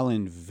trial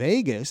in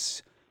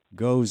Vegas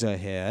goes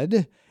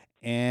ahead.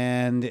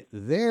 And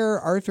there,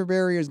 Arthur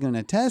Berrier is going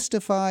to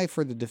testify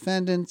for the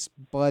defendants,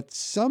 but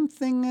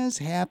something has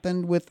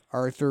happened with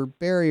Arthur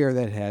Berrier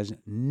that has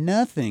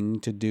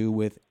nothing to do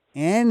with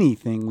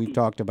anything we've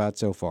talked about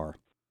so far.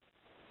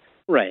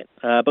 Right.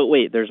 But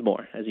wait, there's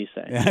more, as you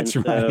say. That's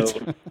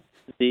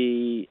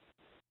right.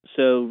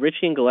 So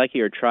Ritchie and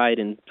Galecki are tried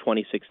in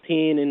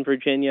 2016 in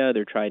Virginia.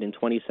 They're tried in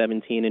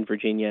 2017 in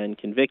Virginia and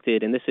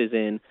convicted. And this is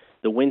in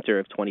the winter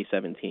of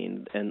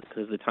 2017, and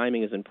because the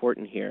timing is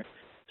important here.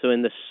 So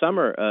in the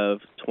summer of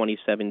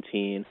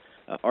 2017,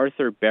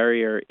 Arthur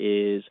Berrier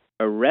is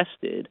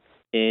arrested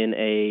in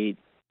a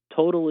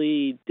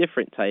totally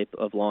different type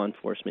of law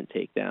enforcement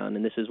takedown,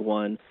 and this is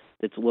one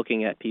that's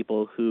looking at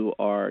people who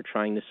are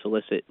trying to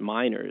solicit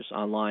minors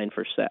online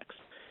for sex.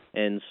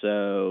 And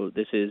so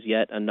this is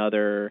yet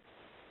another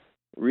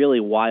really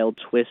wild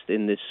twist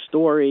in this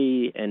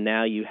story, and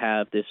now you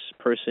have this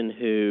person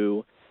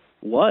who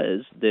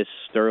was this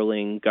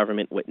sterling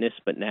government witness,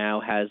 but now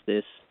has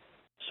this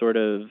sort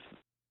of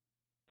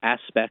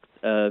aspect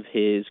of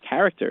his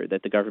character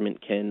that the government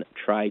can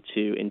try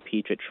to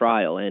impeach at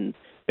trial. And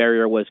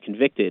Berrier was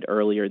convicted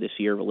earlier this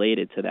year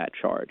related to that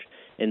charge.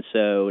 And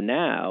so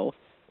now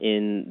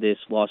in this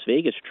Las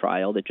Vegas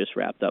trial that just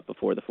wrapped up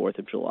before the 4th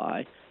of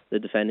July, the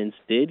defendants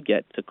did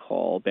get to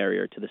call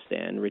Berrier to the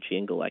stand. Ritchie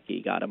and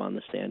Galecki got him on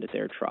the stand at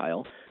their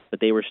trial, but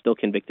they were still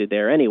convicted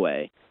there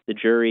anyway. The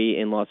jury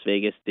in Las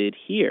Vegas did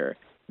hear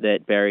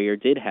that Berrier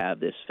did have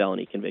this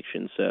felony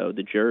conviction, so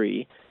the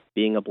jury,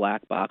 being a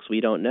black box,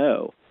 we don't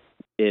know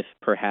if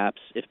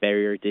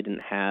Berrier didn't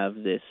have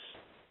this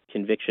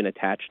conviction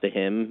attached to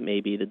him,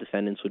 maybe the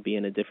defendants would be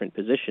in a different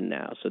position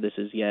now. So this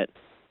is yet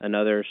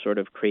another sort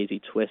of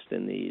crazy twist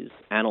in these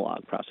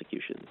analog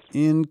prosecutions.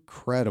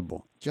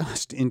 Incredible.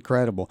 Just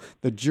incredible.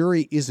 The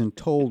jury isn't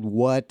told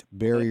what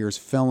Berrier's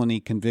felony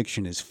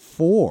conviction is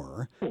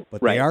for,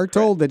 but they are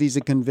told that he's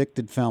a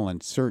convicted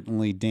felon,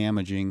 certainly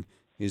damaging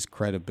his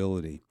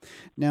credibility.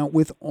 Now,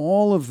 with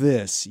all of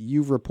this,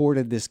 you've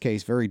reported this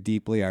case very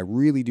deeply. I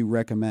really do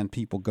recommend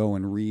people go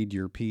and read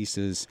your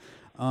pieces.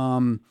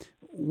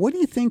 What do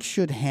you think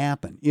should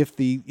happen if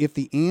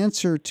the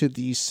answer to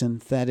these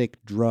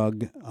synthetic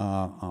drug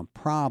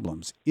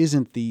problems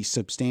isn't the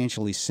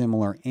substantially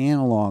similar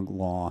analog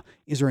law?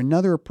 Is there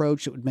another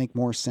approach that would make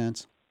more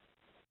sense?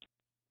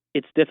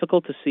 It's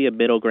difficult to see a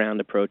middle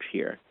ground approach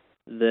here.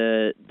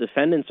 The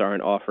defendants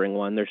aren't offering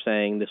one. They're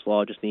saying this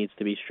law just needs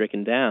to be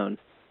stricken down.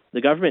 The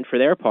government, for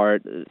their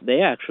part,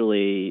 they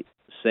actually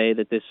say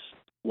that this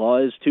law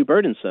is too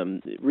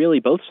burdensome. Really,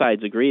 both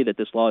sides agree that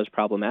this law is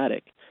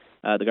problematic.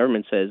 The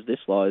government says this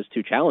law is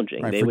too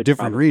challenging. Right, for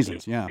different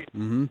reasons, yeah.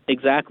 Mm-hmm.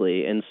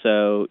 Exactly. And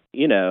so,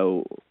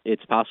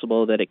 it's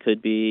possible that it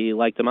could be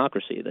like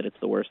democracy, that it's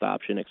the worst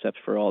option except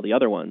for all the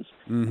other ones.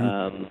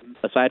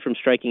 Mm-hmm. Aside from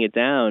striking it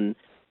down,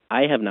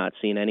 I have not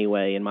seen any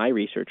way in my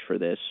research for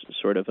this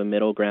sort of a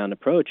middle ground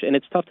approach. And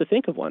it's tough to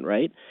think of one,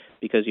 right?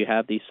 Because you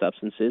have these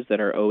substances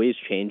that are always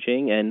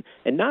changing, and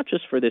not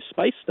just for this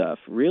spice stuff.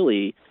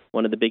 Really,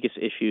 one of the biggest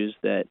issues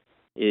that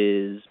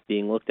is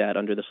being looked at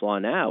under this law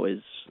now is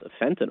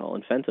fentanyl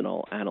and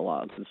fentanyl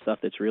analogs and stuff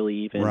that's really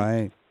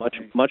even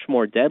much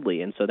more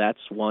deadly. And so that's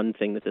one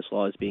thing that this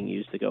law is being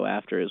used to go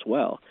after as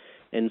well.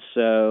 And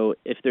so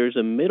if there's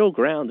a middle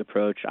ground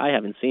approach, I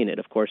haven't seen it.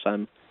 Of course,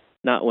 I'm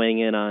not weighing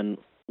in on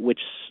which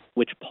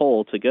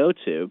poll to go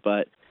to,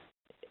 but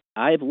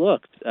I've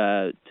looked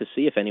to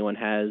see if anyone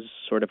has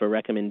sort of a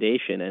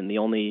recommendation, and the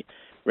only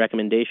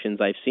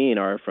recommendations I've seen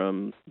are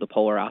from the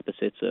polar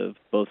opposites of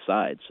both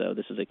sides. So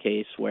this is a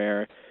case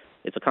where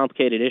it's a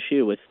complicated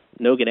issue with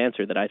no good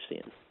answer that I've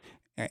seen.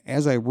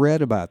 As I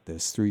read about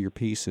this through your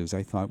pieces,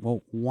 I thought,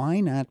 well,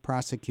 why not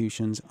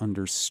prosecutions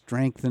under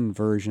strengthened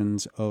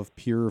versions of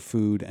pure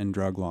food and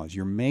drug laws?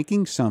 You're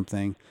making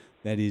something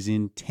that is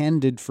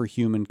intended for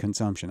human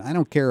consumption. I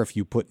don't care if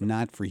you put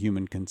not for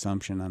human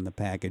consumption on the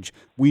package.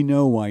 We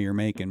know why you're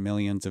making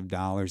millions of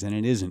dollars, and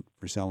it isn't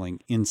for selling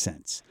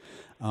incense.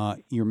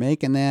 You're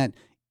making that.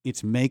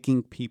 It's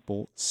making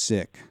people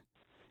sick.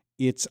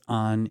 It's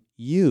on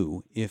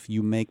you if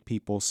you make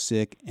people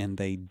sick and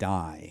they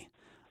die.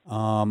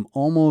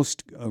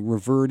 Almost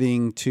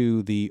reverting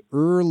to the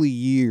early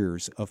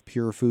years of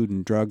pure food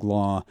and drug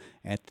law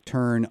at the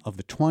turn of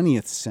the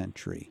 20th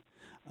century.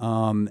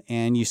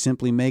 And you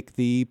simply make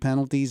the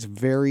penalties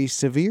very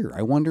severe.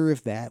 I wonder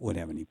if that would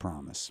have any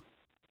promise.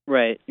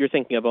 Right. You're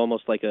thinking of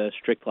almost like a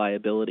strict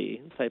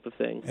liability type of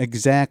thing.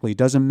 Exactly.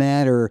 Doesn't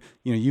matter.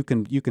 You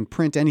can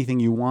print anything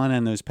you want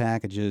on those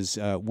packages.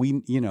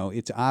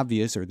 It's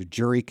obvious, or the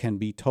jury can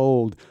be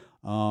told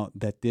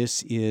that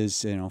this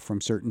is, from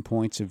certain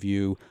points of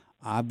view,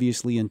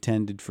 obviously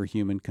intended for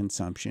human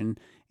consumption,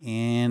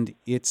 and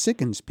it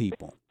sickens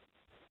people.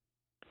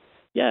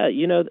 Yeah,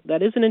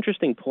 that is an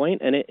interesting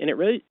point, and it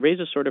really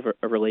raises sort of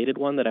a related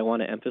one that I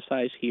want to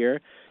emphasize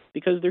here,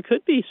 because there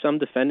could be some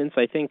defendants,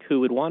 I think, who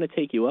would want to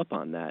take you up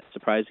on that,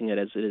 surprising it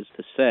as it is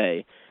to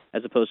say,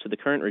 as opposed to the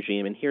current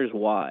regime, and here's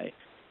why.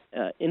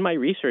 In my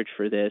research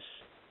for this,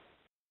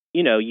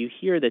 you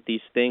hear that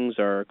these things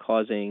are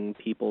causing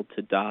people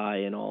to die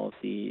and all of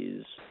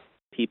these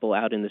people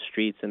out in the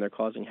streets, and they're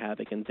causing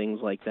havoc and things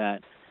like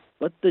that.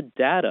 But the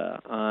data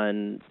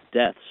on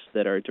deaths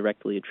that are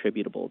directly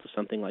attributable to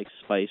something like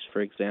spice, for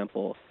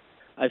example,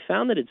 I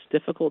found that it's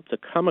difficult to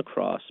come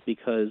across,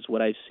 because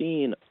what I've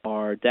seen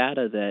are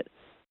data that,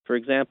 for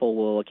example,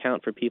 will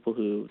account for people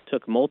who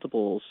took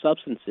multiple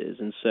substances.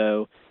 And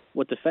so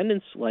what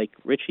defendants like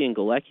Ritchie and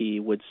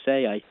Galecki would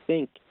say, I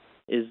think,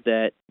 is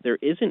that there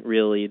isn't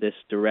really this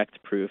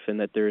direct proof, and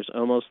that there's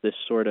almost this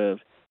sort of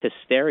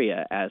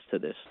hysteria as to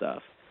this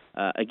stuff.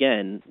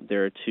 Again,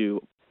 there are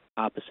two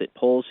opposite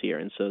poles here,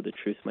 and so the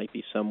truth might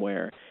be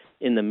somewhere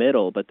in the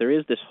middle, but there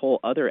is this whole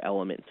other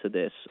element to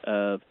this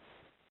of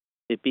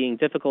it being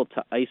difficult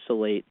to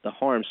isolate the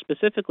harm,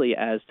 specifically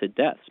as to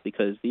deaths,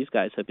 because these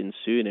guys have been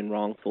sued in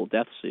wrongful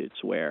death suits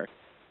where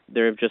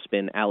there have just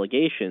been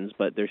allegations,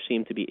 but there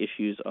seem to be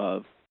issues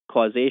of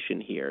causation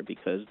here,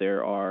 because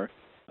there are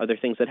other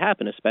things that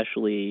happen,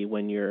 especially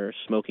when you're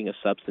smoking a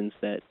substance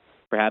that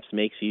perhaps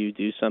makes you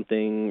do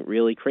something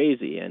really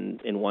crazy,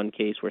 and in one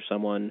case where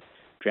someone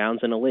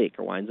drowns in a lake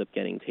or winds up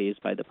getting tased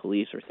by the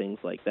police or things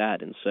like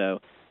that. And so,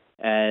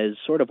 as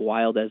sort of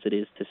wild as it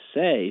is to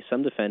say,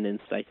 some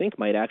defendants, I think,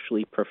 might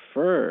actually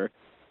prefer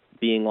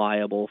being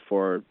liable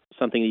for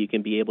something that you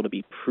can be able to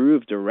be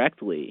proved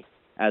directly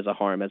as a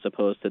harm as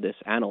opposed to this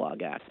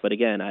analog act. But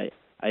again, I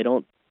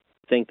don't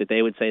think that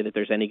they would say that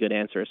there's any good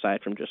answer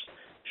aside from just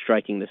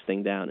striking this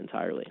thing down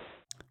entirely.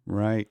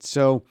 Right.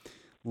 So,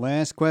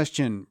 last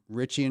question.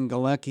 Richie and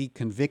Galecki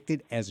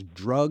convicted as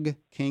drug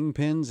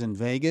kingpins in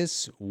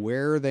Vegas.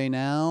 Where are they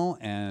now,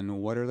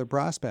 and what are the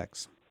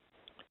prospects?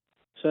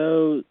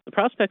 So the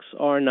prospects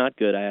are not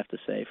good, I have to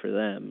say, for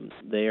them.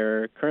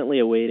 They're currently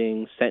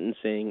awaiting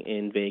sentencing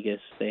in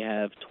Vegas. They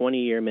have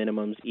 20-year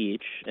minimums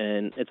each,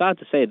 and it's odd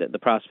to say that the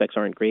prospects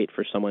aren't great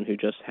for someone who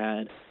just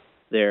had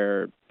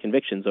their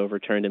convictions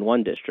overturned in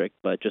one district,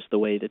 but just the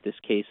way that this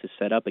case is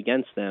set up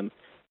against them,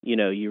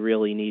 you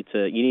really need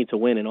to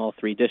win in all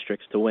three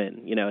districts to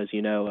win. As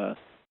you know,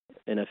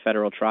 in a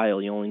federal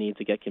trial, you only need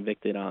to get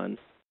convicted on,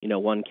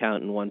 one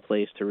count in one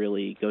place to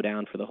really go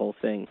down for the whole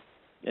thing.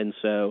 And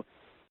so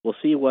we'll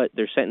see what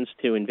they're sentenced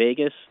to in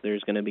Vegas.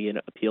 There's going to be an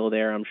appeal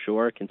there, I'm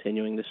sure,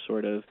 continuing this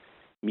sort of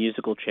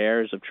musical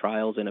chairs of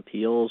trials and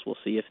appeals. We'll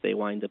see if they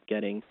wind up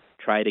getting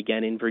tried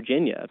again in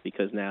Virginia,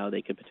 because now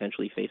they could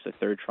potentially face a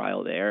third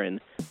trial there,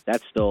 and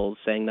that's still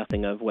saying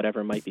nothing of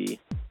whatever might be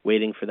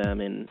waiting for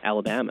them in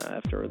Alabama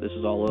after this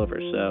is all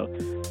over. So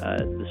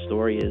the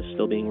story is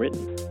still being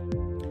written.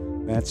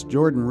 That's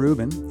Jordan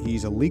Rubin.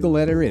 He's a legal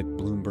editor at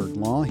Bloomberg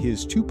Law.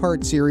 His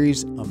two-part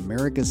series,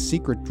 America's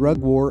Secret Drug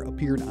War,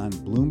 appeared on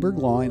Bloomberg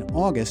Law in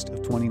August of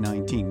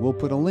 2019. We'll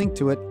put a link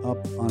to it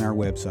up on our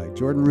website.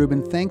 Jordan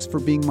Rubin, thanks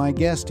for being my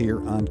guest here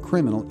on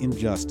Criminal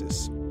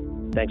Injustice.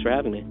 Thanks for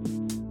having me.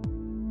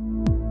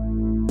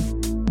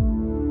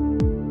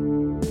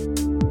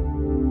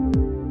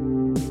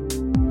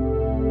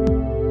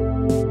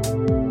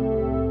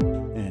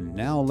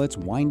 Let's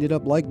wind it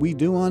up like we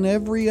do on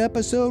every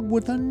episode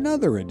with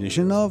another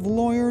edition of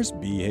Lawyers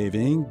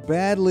Behaving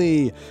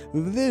Badly.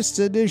 This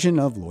edition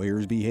of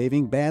Lawyers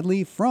Behaving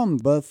Badly from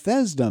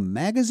Bethesda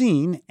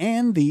Magazine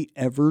and the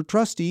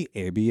ever-trusty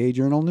ABA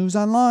Journal News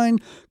Online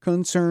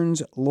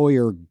concerns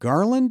lawyer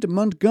Garland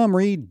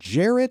Montgomery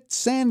Jarrett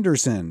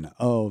Sanderson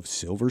of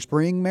Silver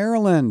Spring,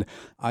 Maryland.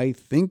 I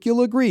think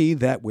you'll agree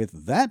that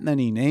with that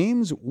many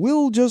names,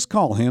 we'll just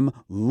call him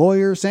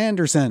Lawyer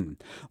Sanderson.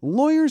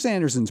 Lawyer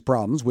Sanderson's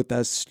problems with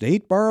the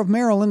State Bar of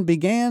Maryland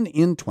began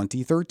in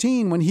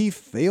 2013 when he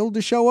failed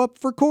to show up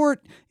for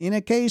court in a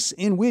case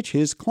in which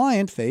his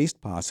client faced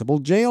possible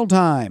jail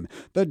time.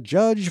 The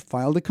judge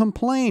filed a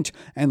complaint,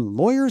 and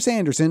Lawyer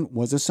Sanderson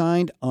was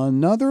assigned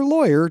another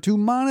lawyer to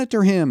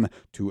monitor him,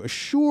 to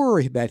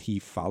assure that he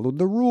followed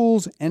the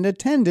rules and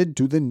attended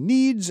to the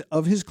needs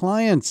of his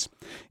clients.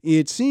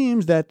 It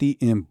seems that the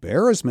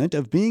embarrassment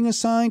of being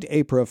assigned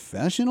a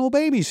professional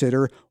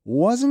babysitter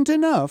wasn't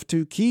enough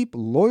to keep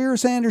Lawyer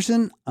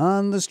Sanderson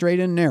on the straight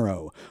and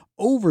narrow.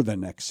 Over the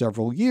next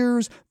several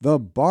years, the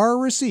bar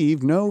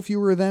received no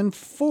fewer than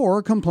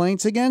 4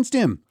 complaints against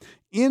him.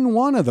 In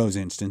one of those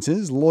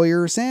instances,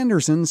 Lawyer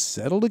Sanderson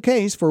settled a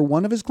case for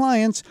one of his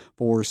clients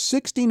for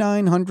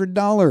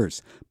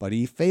 $6,900, but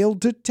he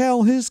failed to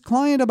tell his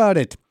client about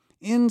it.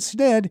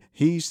 Instead,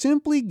 he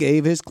simply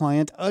gave his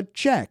client a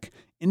check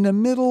in the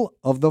middle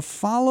of the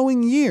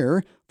following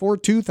year for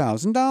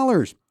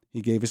 $2,000.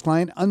 He gave his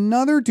client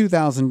another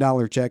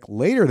 $2,000 check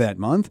later that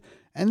month,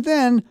 and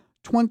then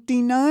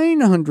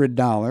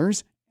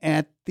 $2,900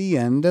 at the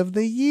end of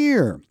the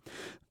year.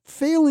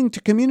 Failing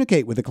to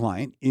communicate with the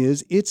client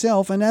is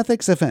itself an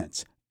ethics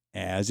offense,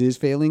 as is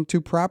failing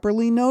to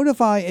properly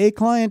notify a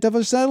client of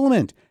a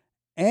settlement,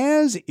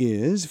 as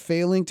is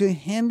failing to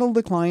handle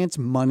the client's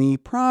money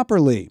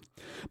properly.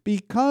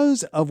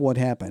 Because of what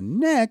happened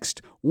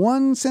next,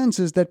 one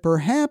senses that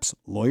perhaps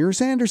Lawyer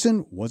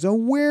Sanderson was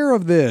aware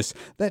of this,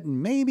 that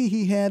maybe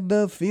he had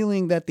the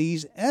feeling that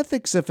these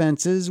ethics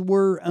offenses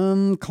were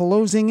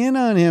closing in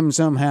on him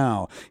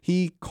somehow.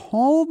 He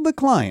called the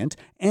client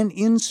and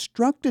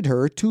instructed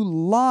her to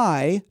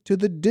lie to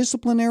the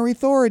disciplinary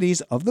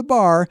authorities of the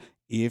bar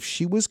if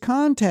she was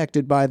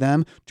contacted by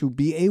them to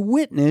be a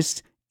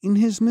witness in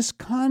his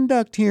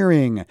misconduct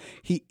hearing.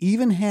 He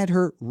even had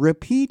her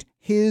repeat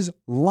his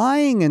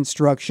lying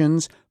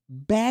instructions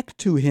back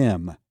to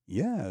him.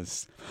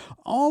 Yes.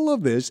 All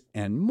of this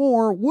and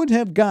more would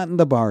have gotten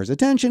the bar's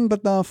attention,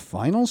 but the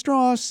final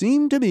straw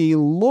seemed to be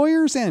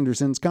Lawyer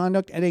Sanderson's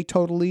conduct at a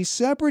totally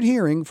separate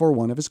hearing for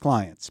one of his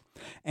clients.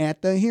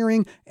 At the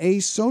hearing, a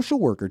social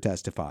worker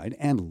testified,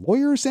 and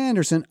Lawyer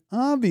Sanderson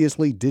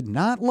obviously did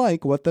not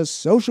like what the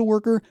social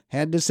worker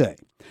had to say.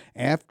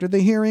 After the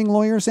hearing,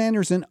 Lawyer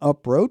Sanderson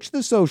approached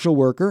the social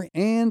worker,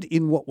 and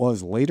in what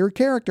was later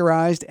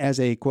characterized as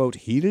a, quote,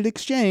 heated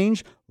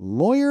exchange,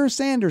 Lawyer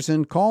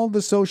Sanderson called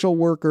the social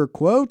worker,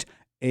 quote,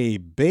 a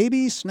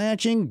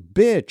baby-snatching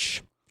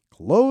bitch,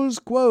 close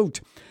quote.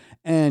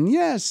 And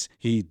yes,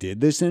 he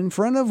did this in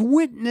front of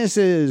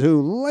witnesses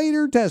who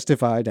later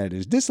testified at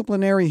his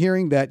disciplinary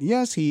hearing that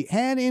yes, he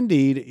had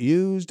indeed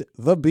used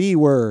the B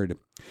word.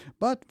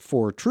 But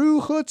for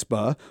true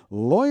chutzpah,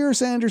 Lawyer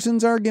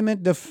Sanderson's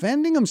argument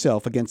defending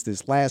himself against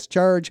this last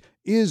charge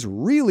is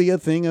really a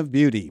thing of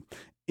beauty.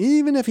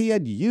 Even if he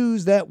had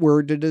used that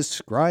word to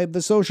describe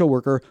the social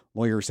worker,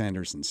 Lawyer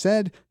Sanderson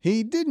said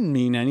he didn't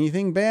mean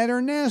anything bad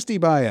or nasty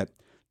by it.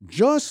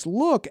 Just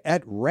look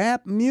at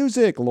rap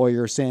music,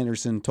 Lawyer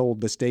Sanderson told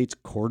the state's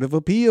Court of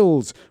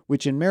Appeals,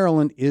 which in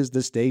Maryland is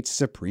the state's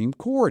Supreme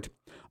Court.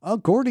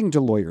 According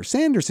to Lawyer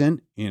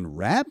Sanderson, in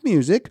rap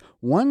music,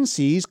 one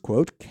sees,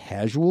 quote,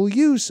 casual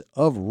use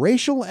of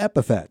racial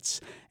epithets,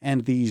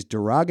 and these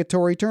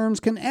derogatory terms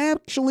can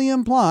actually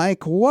imply,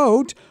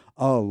 quote,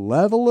 a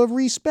level of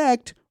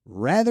respect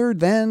rather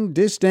than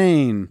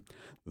disdain.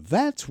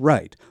 That's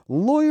right.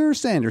 Lawyer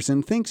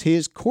Sanderson thinks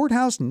his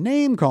courthouse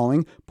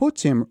name-calling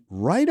puts him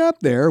right up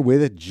there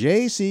with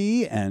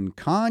Jay-Z and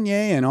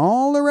Kanye and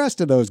all the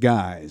rest of those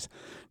guys.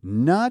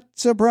 Not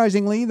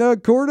surprisingly, the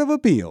Court of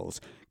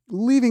Appeals,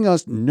 leaving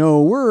us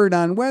no word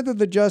on whether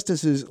the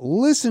justices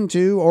listen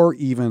to or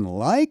even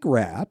like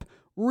rap,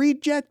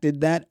 rejected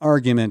that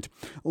argument.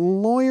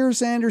 Lawyer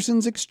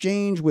Sanderson's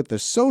exchange with the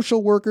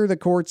social worker, the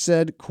court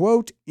said,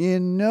 quote,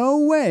 in no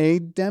way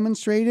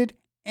demonstrated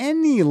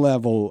any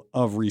level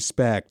of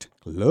respect,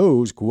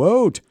 close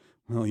quote.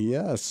 Well,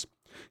 yes.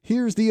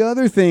 Here's the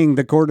other thing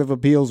the Court of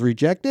Appeals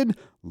rejected.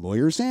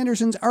 Lawyer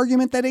Sanderson's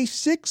argument that a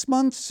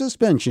 6-month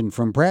suspension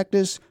from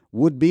practice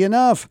would be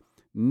enough.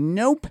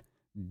 Nope.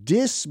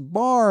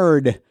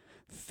 Disbarred.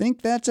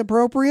 Think that's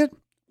appropriate?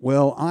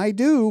 Well, I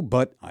do,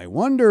 but I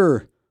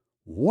wonder,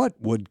 what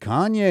would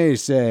Kanye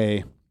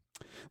say?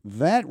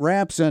 That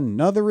wraps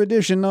another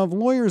edition of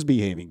Lawyers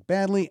Behaving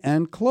Badly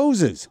and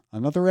closes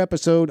another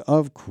episode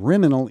of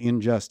Criminal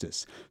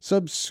Injustice.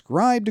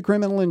 Subscribe to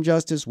Criminal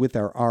Injustice with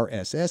our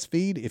RSS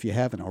feed if you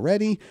haven't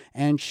already,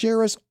 and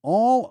share us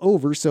all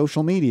over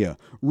social media.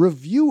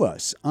 Review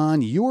us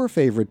on your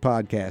favorite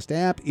podcast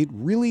app. It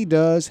really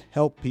does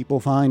help people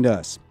find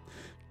us.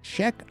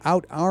 Check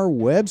out our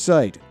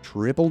website,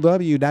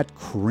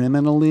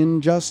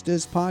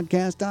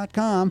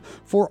 www.criminalinjusticepodcast.com,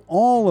 for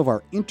all of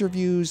our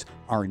interviews,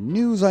 our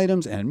news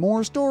items, and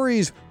more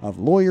stories of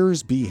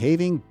lawyers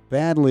behaving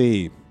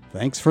badly.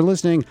 Thanks for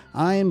listening.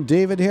 I'm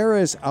David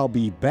Harris. I'll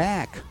be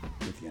back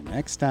with you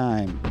next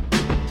time.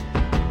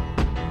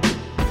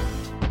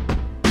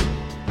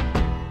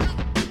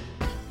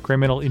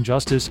 Criminal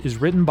Injustice is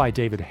written by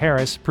David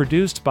Harris,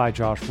 produced by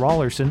Josh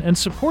Rawlerson, and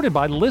supported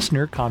by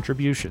listener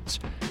contributions.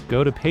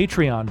 Go to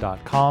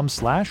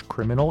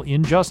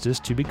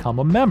patreon.com/criminalinjustice to become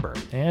a member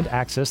and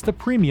access the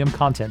premium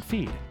content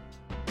feed.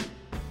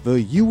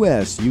 The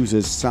U.S.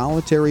 uses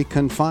solitary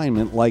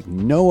confinement like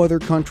no other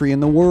country in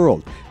the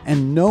world,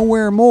 and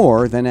nowhere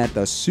more than at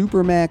the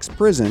Supermax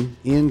prison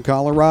in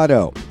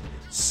Colorado.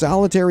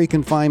 Solitary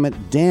confinement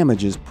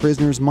damages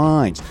prisoners'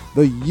 minds.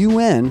 The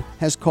UN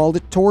has called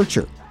it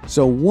torture.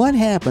 So what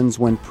happens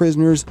when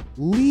prisoners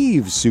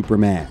leave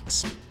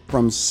Supermax?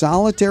 From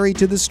solitary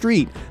to the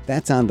street,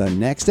 that's on the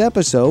next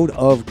episode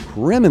of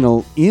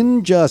Criminal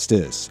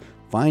Injustice.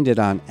 Find it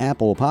on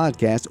Apple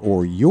Podcasts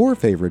or your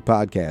favorite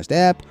podcast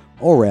app,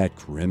 or at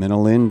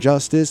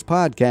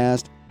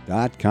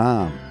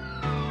criminalinjusticepodcast.com.